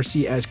if we'll ever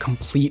see as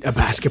complete a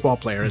basketball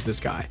player as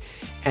this guy.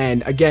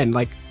 And again,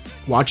 like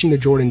watching the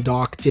Jordan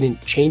doc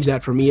didn't change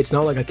that for me. It's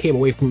not like I came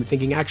away from it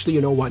thinking, actually,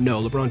 you know what?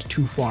 No, LeBron's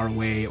too far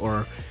away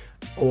or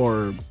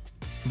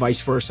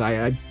vice versa.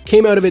 I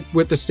came out of it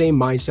with the same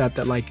mindset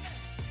that like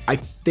I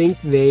think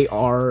they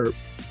are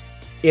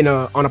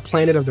on a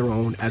planet of their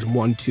own as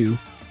 1-2.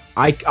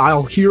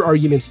 I'll hear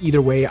arguments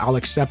either way. I'll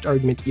accept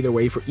arguments either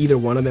way for either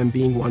one of them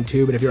being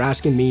 1-2. But if you're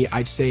asking me,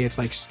 I'd say it's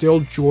like still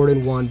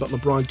Jordan 1, but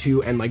LeBron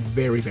 2, and like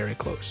very, very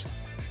close.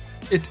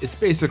 It's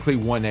basically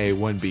 1A,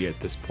 1B at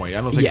this point.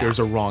 I don't think there's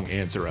a wrong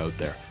answer out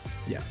there.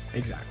 Yeah,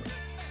 exactly.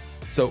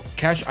 So,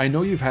 Cash, I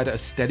know you've had a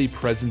steady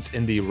presence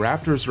in the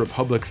Raptors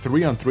Republic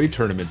 3-on-3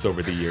 tournaments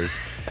over the years.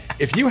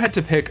 If you had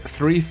to pick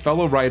 3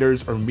 fellow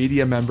writers or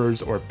media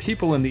members or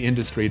people in the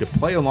industry to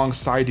play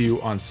alongside you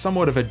on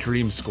somewhat of a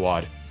dream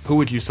squad, who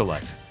would you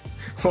select?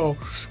 Well,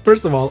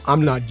 first of all,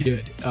 I'm not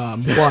good,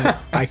 but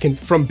I can,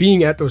 from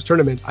being at those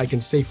tournaments, I can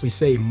safely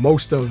say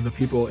most of the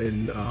people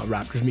in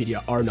Raptors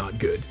media are not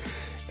good.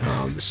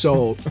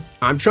 So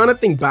I'm trying to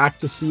think back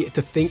to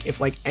think if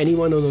like any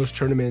one of those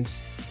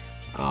tournaments,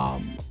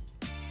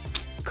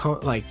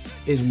 like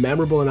is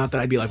memorable enough that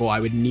I'd be like, well, I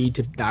would need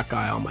that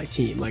guy on my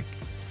team. Like,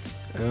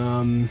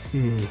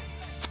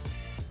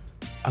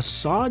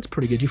 Assad's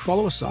pretty good. Do you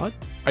follow Assad?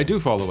 I do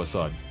follow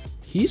Assad.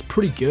 He's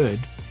pretty good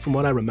from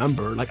what I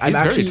remember. Like, he's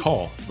very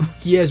tall.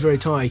 He is very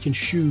tall. He can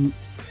shoot.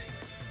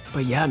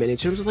 But yeah, man, in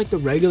terms of like the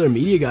regular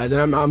media guys,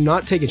 and I'm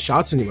not taking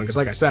shots at anyone because,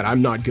 like I said,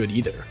 I'm not good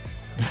either.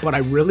 But I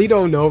really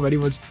don't know if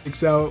anyone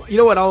sticks out. You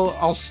know what?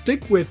 I'll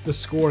stick with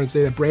theScore and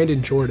say that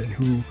Brandon Jordan,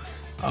 who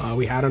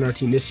we had on our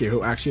team this year,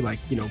 who actually like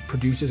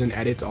produces and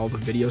edits all the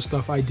video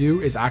stuff I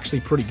do, is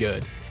actually pretty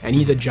good, and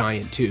he's a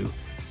giant too.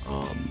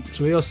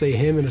 So maybe I'll say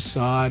him and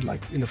Assad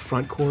like in the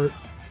front court.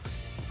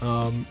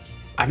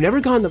 I've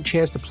never gotten the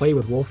chance to play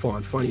with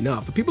Wolfon, funny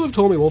enough, but people have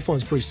told me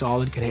Wolfon's pretty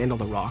solid, can handle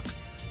the rock.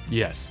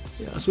 Yes.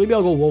 Yeah, so maybe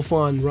I'll go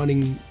Wolfon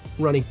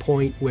running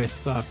point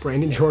with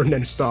Brandon Jordan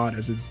and Assad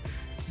as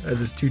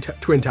his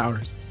twin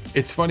towers.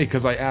 It's funny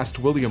because I asked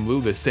William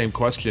Liu this same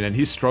question, and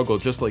he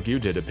struggled just like you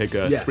did to pick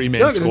a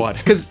 3-man squad.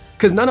 Because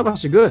none of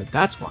us are good.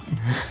 That's why.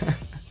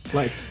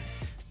 Like,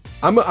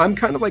 I'm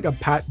kind of like a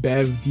Pat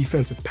Bev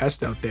defensive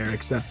pest out there,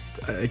 except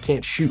I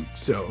can't shoot.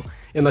 So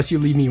unless you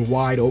leave me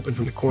wide open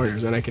from the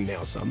corners, then I can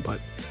nail some. But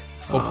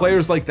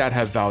players like that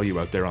have value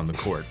out there on the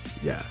court.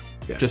 Yeah.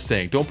 Just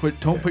saying, don't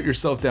put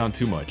yourself down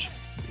too much.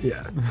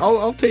 Yeah,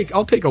 I'll take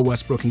a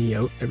Westbrook knee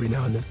out every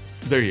now and then.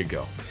 There you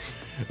go.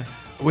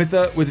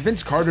 With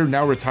Vince Carter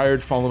now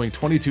retired following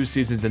 22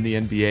 seasons in the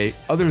NBA,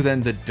 other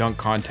than the dunk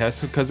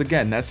contest, because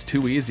again, that's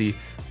too easy,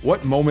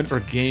 what moment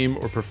or game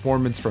or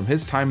performance from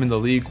his time in the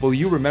league will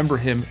you remember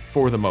him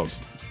for the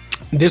most?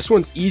 This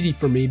one's easy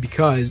for me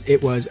because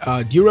it was,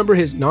 do you remember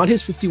not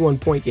his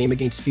 51-point game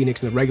against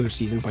Phoenix in the regular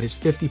season, but his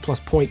 50-plus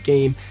point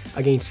game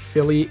against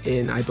Philly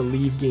in, I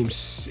believe, game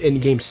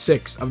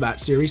 6 of that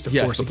series to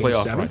force a game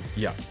 7? Run.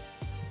 Yeah.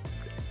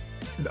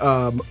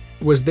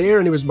 Was there,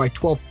 and it was my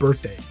 12th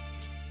birthday.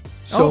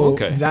 So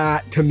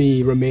that to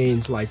me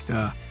remains like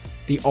the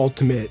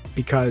ultimate,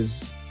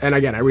 because, and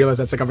again, I realize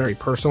that's like a very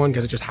personal one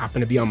because it just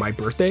happened to be on my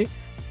birthday,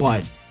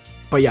 but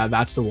yeah,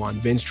 that's the one.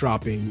 Vince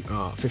dropping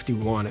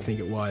 51, I think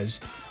it was.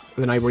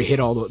 The night where he hit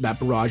that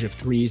barrage of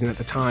threes, and at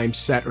the time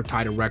set or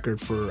tied a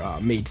record for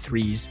made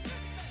threes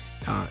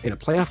in a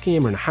playoff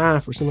game or in a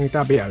half or something like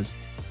that. But yeah, it was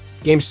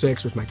game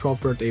 6 was my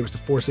 12th birthday. It was to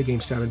force a game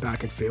 7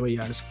 back in Philly.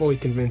 I was fully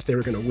convinced they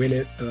were going to win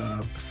it.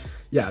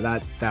 Yeah,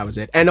 that was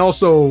it. And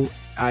also,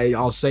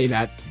 I'll say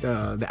that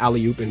the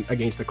alley-oop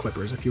against the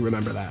Clippers, if you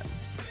remember that.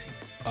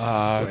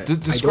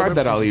 Describe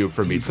that alley-oop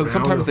for me. So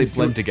sometimes they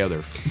blend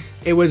together.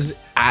 It was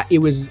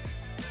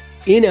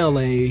in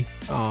LA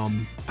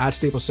at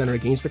Staples Center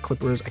against the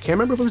Clippers. I can't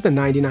remember if it was the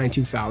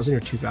 99-2000 or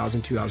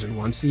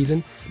 2000-2001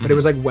 season, but it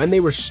was like when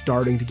they were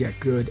starting to get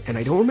good, and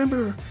I don't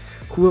remember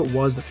who it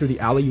was that threw the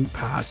alley-oop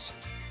pass.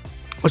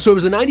 So it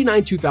was the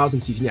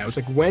 99-2000 season. Yeah, it was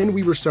like when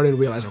we were starting to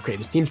realize, okay,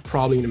 this team's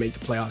probably going to make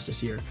the playoffs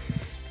this year.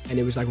 And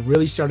it was like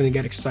really starting to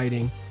get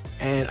exciting.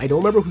 And I don't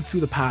remember who threw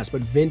the pass, but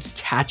Vince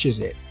catches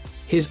it.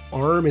 His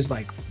arm is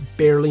like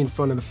barely in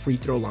front of the free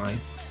throw line,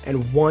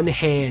 and one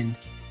hand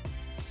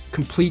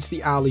completes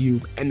the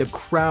alley-oop, and the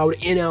crowd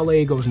in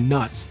LA goes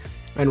nuts.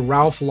 And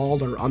Ralph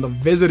Lauder on the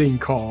visiting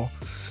call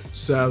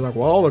says like,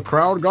 well, the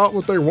crowd got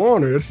what they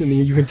wanted. And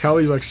you can tell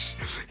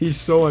he's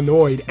so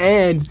annoyed.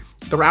 And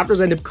the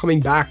Raptors end up coming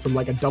back from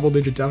like a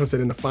double-digit deficit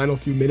in the final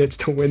few minutes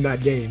to win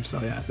that game. So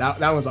yeah,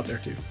 that one's up there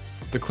too.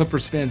 The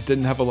Clippers fans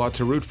didn't have a lot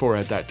to root for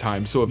at that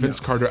time, so a Vince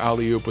Carter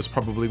alley-oop was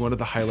probably one of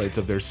the highlights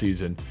of their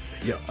season.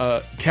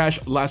 Yeah.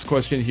 Cash, last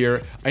question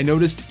here. I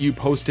noticed you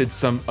posted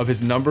some of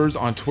his numbers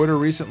on Twitter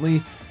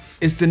recently.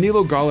 Is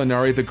Danilo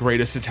Gallinari the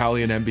greatest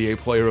Italian NBA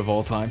player of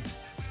all time?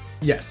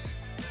 Yes,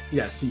 he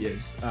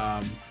is.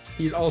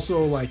 He's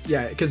also like,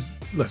 because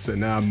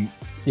listen,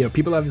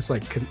 people have this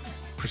like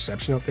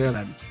perception out there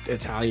that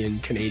Italian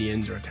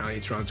Canadians or Italian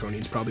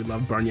Torontonians probably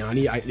love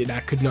Bargnani.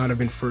 That could not have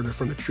been further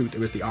from the truth. It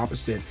was the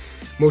opposite.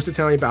 Most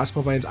Italian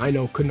basketball fans I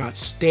know could not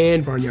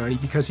stand Bargnani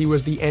because he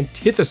was the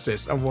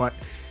antithesis of what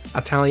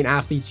Italian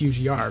athletes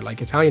usually are.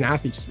 Like Italian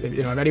athletes,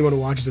 if anyone who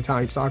watches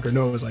Italian soccer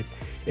knows, like,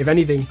 if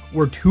anything,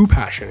 we're too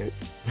passionate.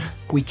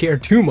 We care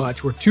too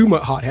much. We're too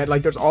much hothead.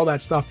 Like there's all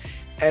that stuff.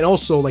 And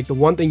also, like, the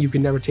one thing you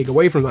can never take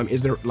away from them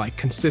is their, like,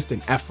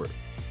 consistent effort.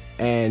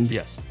 And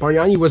yes,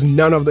 Bargnani was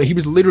he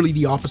was literally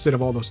the opposite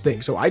of all those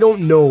things. So I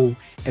don't know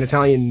an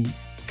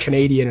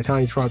Italian-Canadian,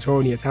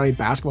 Italian-Torontonian, Italian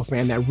basketball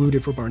fan that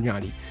rooted for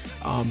Bargnani.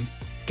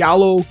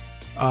 Gallo,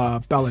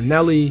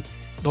 Bellinelli,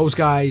 those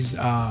guys,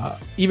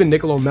 even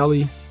Niccolo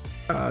Melli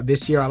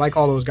this year. I like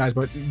all those guys,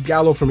 but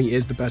Gallo for me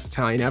is the best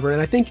Italian ever.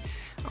 And I think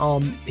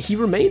he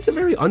remains a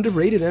very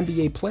underrated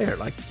NBA player.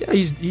 Like, yeah,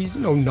 he's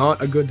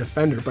not a good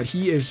defender, but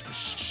he is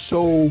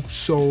so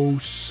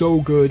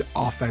good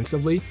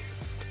offensively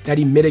that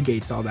he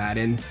mitigates all that.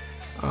 And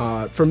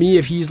for me,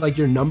 if he's like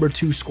your number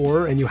 2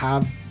 scorer and you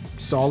have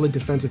solid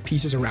defensive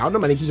pieces around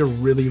him, I think he's a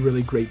really,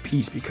 really great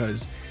piece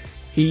because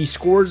he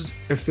scores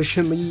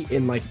efficiently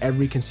in like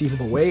every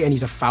conceivable way, and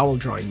he's a foul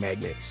drawing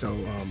magnet. So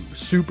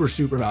super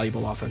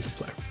valuable offensive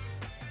player.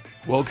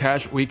 Well,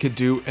 Cash, we could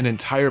do an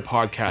entire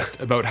podcast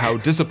about how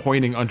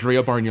disappointing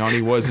Andrea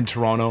Bargnani was in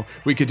Toronto.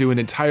 We could do an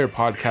entire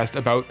podcast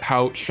about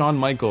how Shawn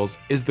Michaels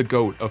is the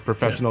GOAT of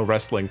professional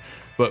wrestling.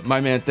 But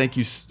my man, thank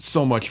you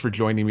so much for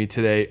joining me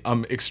today.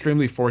 I'm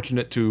extremely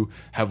fortunate to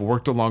have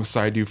worked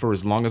alongside you for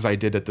as long as I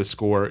did at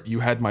theScore. You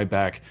had my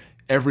back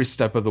every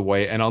step of the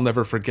way, and I'll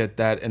never forget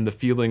that, and the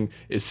feeling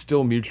is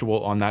still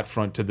mutual on that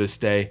front to this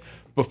day.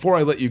 Before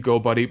I let you go,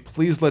 buddy,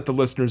 please let the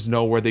listeners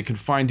know where they can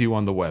find you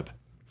on the web.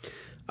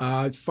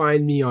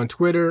 Find me on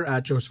Twitter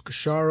at Joseph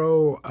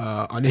Casciaro,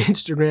 on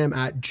Instagram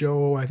at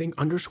Joe, I think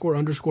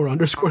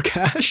 ___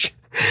 Cash.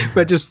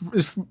 But just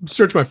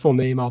search my full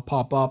name, I'll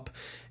pop up.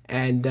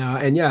 And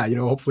yeah,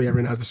 hopefully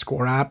everyone has the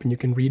Score app and you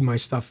can read my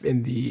stuff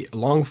in the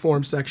long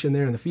form section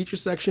there in the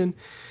features section.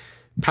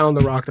 Pound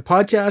the Rock, the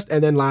podcast.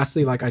 And then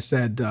lastly, like I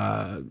said,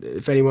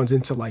 if anyone's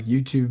into like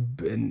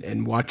YouTube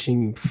and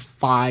watching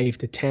 5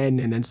 to 10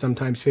 and then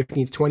sometimes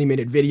 15 to 20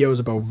 minute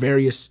videos about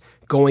various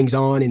goings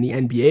on in the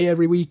NBA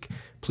every week,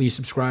 please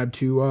subscribe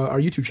to our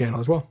YouTube channel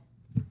as well.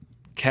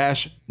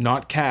 Cash,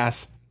 not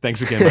Cass.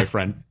 Thanks again, my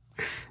friend.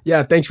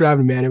 Yeah, thanks for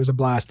having me, man. It was a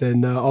blast.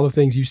 And all the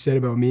things you said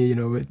about me,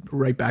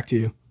 right back to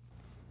you.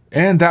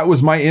 And that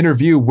was my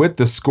interview with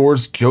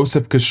theScore's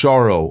Joseph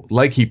Casciaro.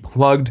 Like he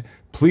plugged,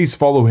 please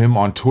follow him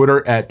on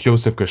Twitter at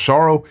Joseph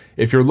Casciaro.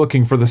 If you're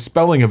looking for the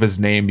spelling of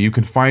his name, you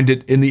can find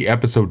it in the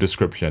episode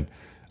description.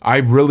 I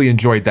really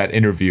enjoyed that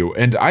interview,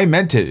 and I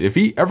meant it. If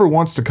he ever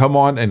wants to come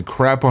on and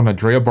crap on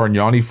Andrea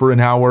Bargnani for an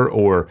hour,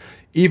 or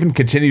even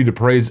continue to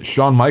praise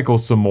Shawn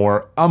Michaels some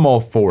more, I'm all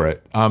for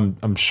it.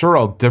 I'm sure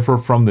I'll differ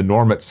from the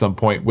norm at some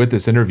point with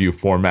this interview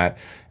format,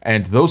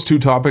 and those two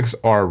topics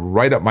are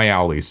right up my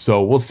alley,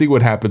 so we'll see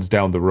what happens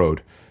down the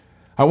road.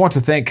 I want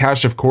to thank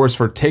Cash, of course,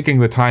 for taking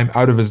the time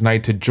out of his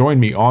night to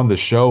join me on the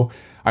show.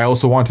 I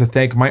also want to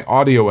thank my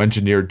audio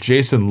engineer,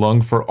 Jason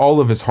Lung, for all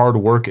of his hard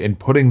work in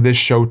putting this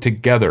show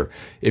together.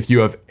 If you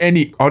have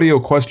any audio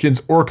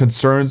questions or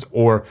concerns,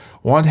 or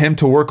want him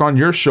to work on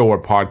your show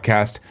or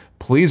podcast,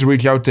 please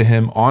reach out to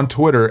him on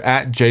Twitter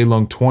at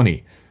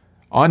JLung20.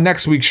 On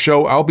next week's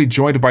show, I'll be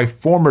joined by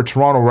former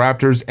Toronto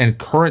Raptors and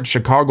current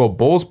Chicago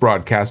Bulls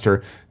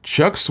broadcaster,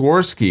 Chuck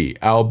Swirsky.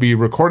 I'll be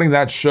recording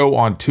that show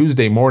on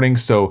Tuesday morning,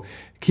 so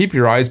keep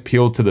your eyes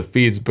peeled to the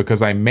feeds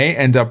because I may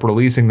end up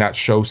releasing that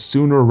show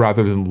sooner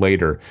rather than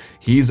later.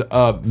 He's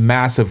a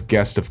massive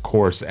guest, of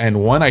course,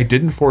 and one I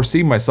didn't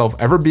foresee myself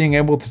ever being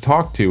able to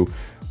talk to,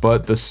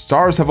 but the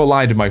stars have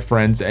aligned, my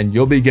friends, and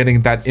you'll be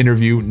getting that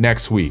interview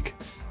next week.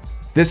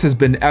 This has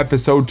been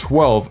episode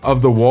 12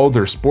 of the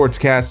Walder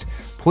Sportscast.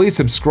 Please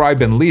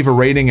subscribe and leave a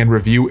rating and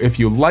review if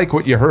you like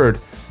what you heard.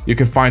 You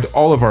can find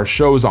all of our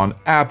shows on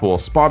Apple,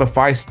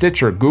 Spotify,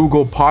 Stitcher,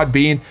 Google,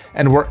 Podbean,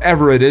 and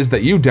wherever it is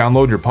that you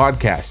download your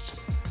podcasts.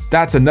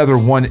 That's another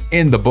one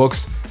in the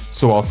books,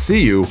 so I'll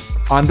see you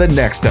on the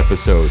next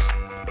episode.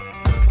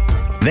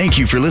 Thank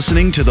you for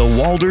listening to the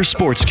Walder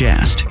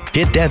Sportscast.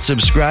 Hit that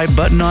subscribe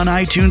button on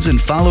iTunes and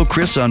follow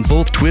Chris on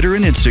both Twitter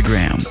and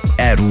Instagram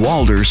at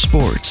Walder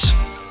Sports.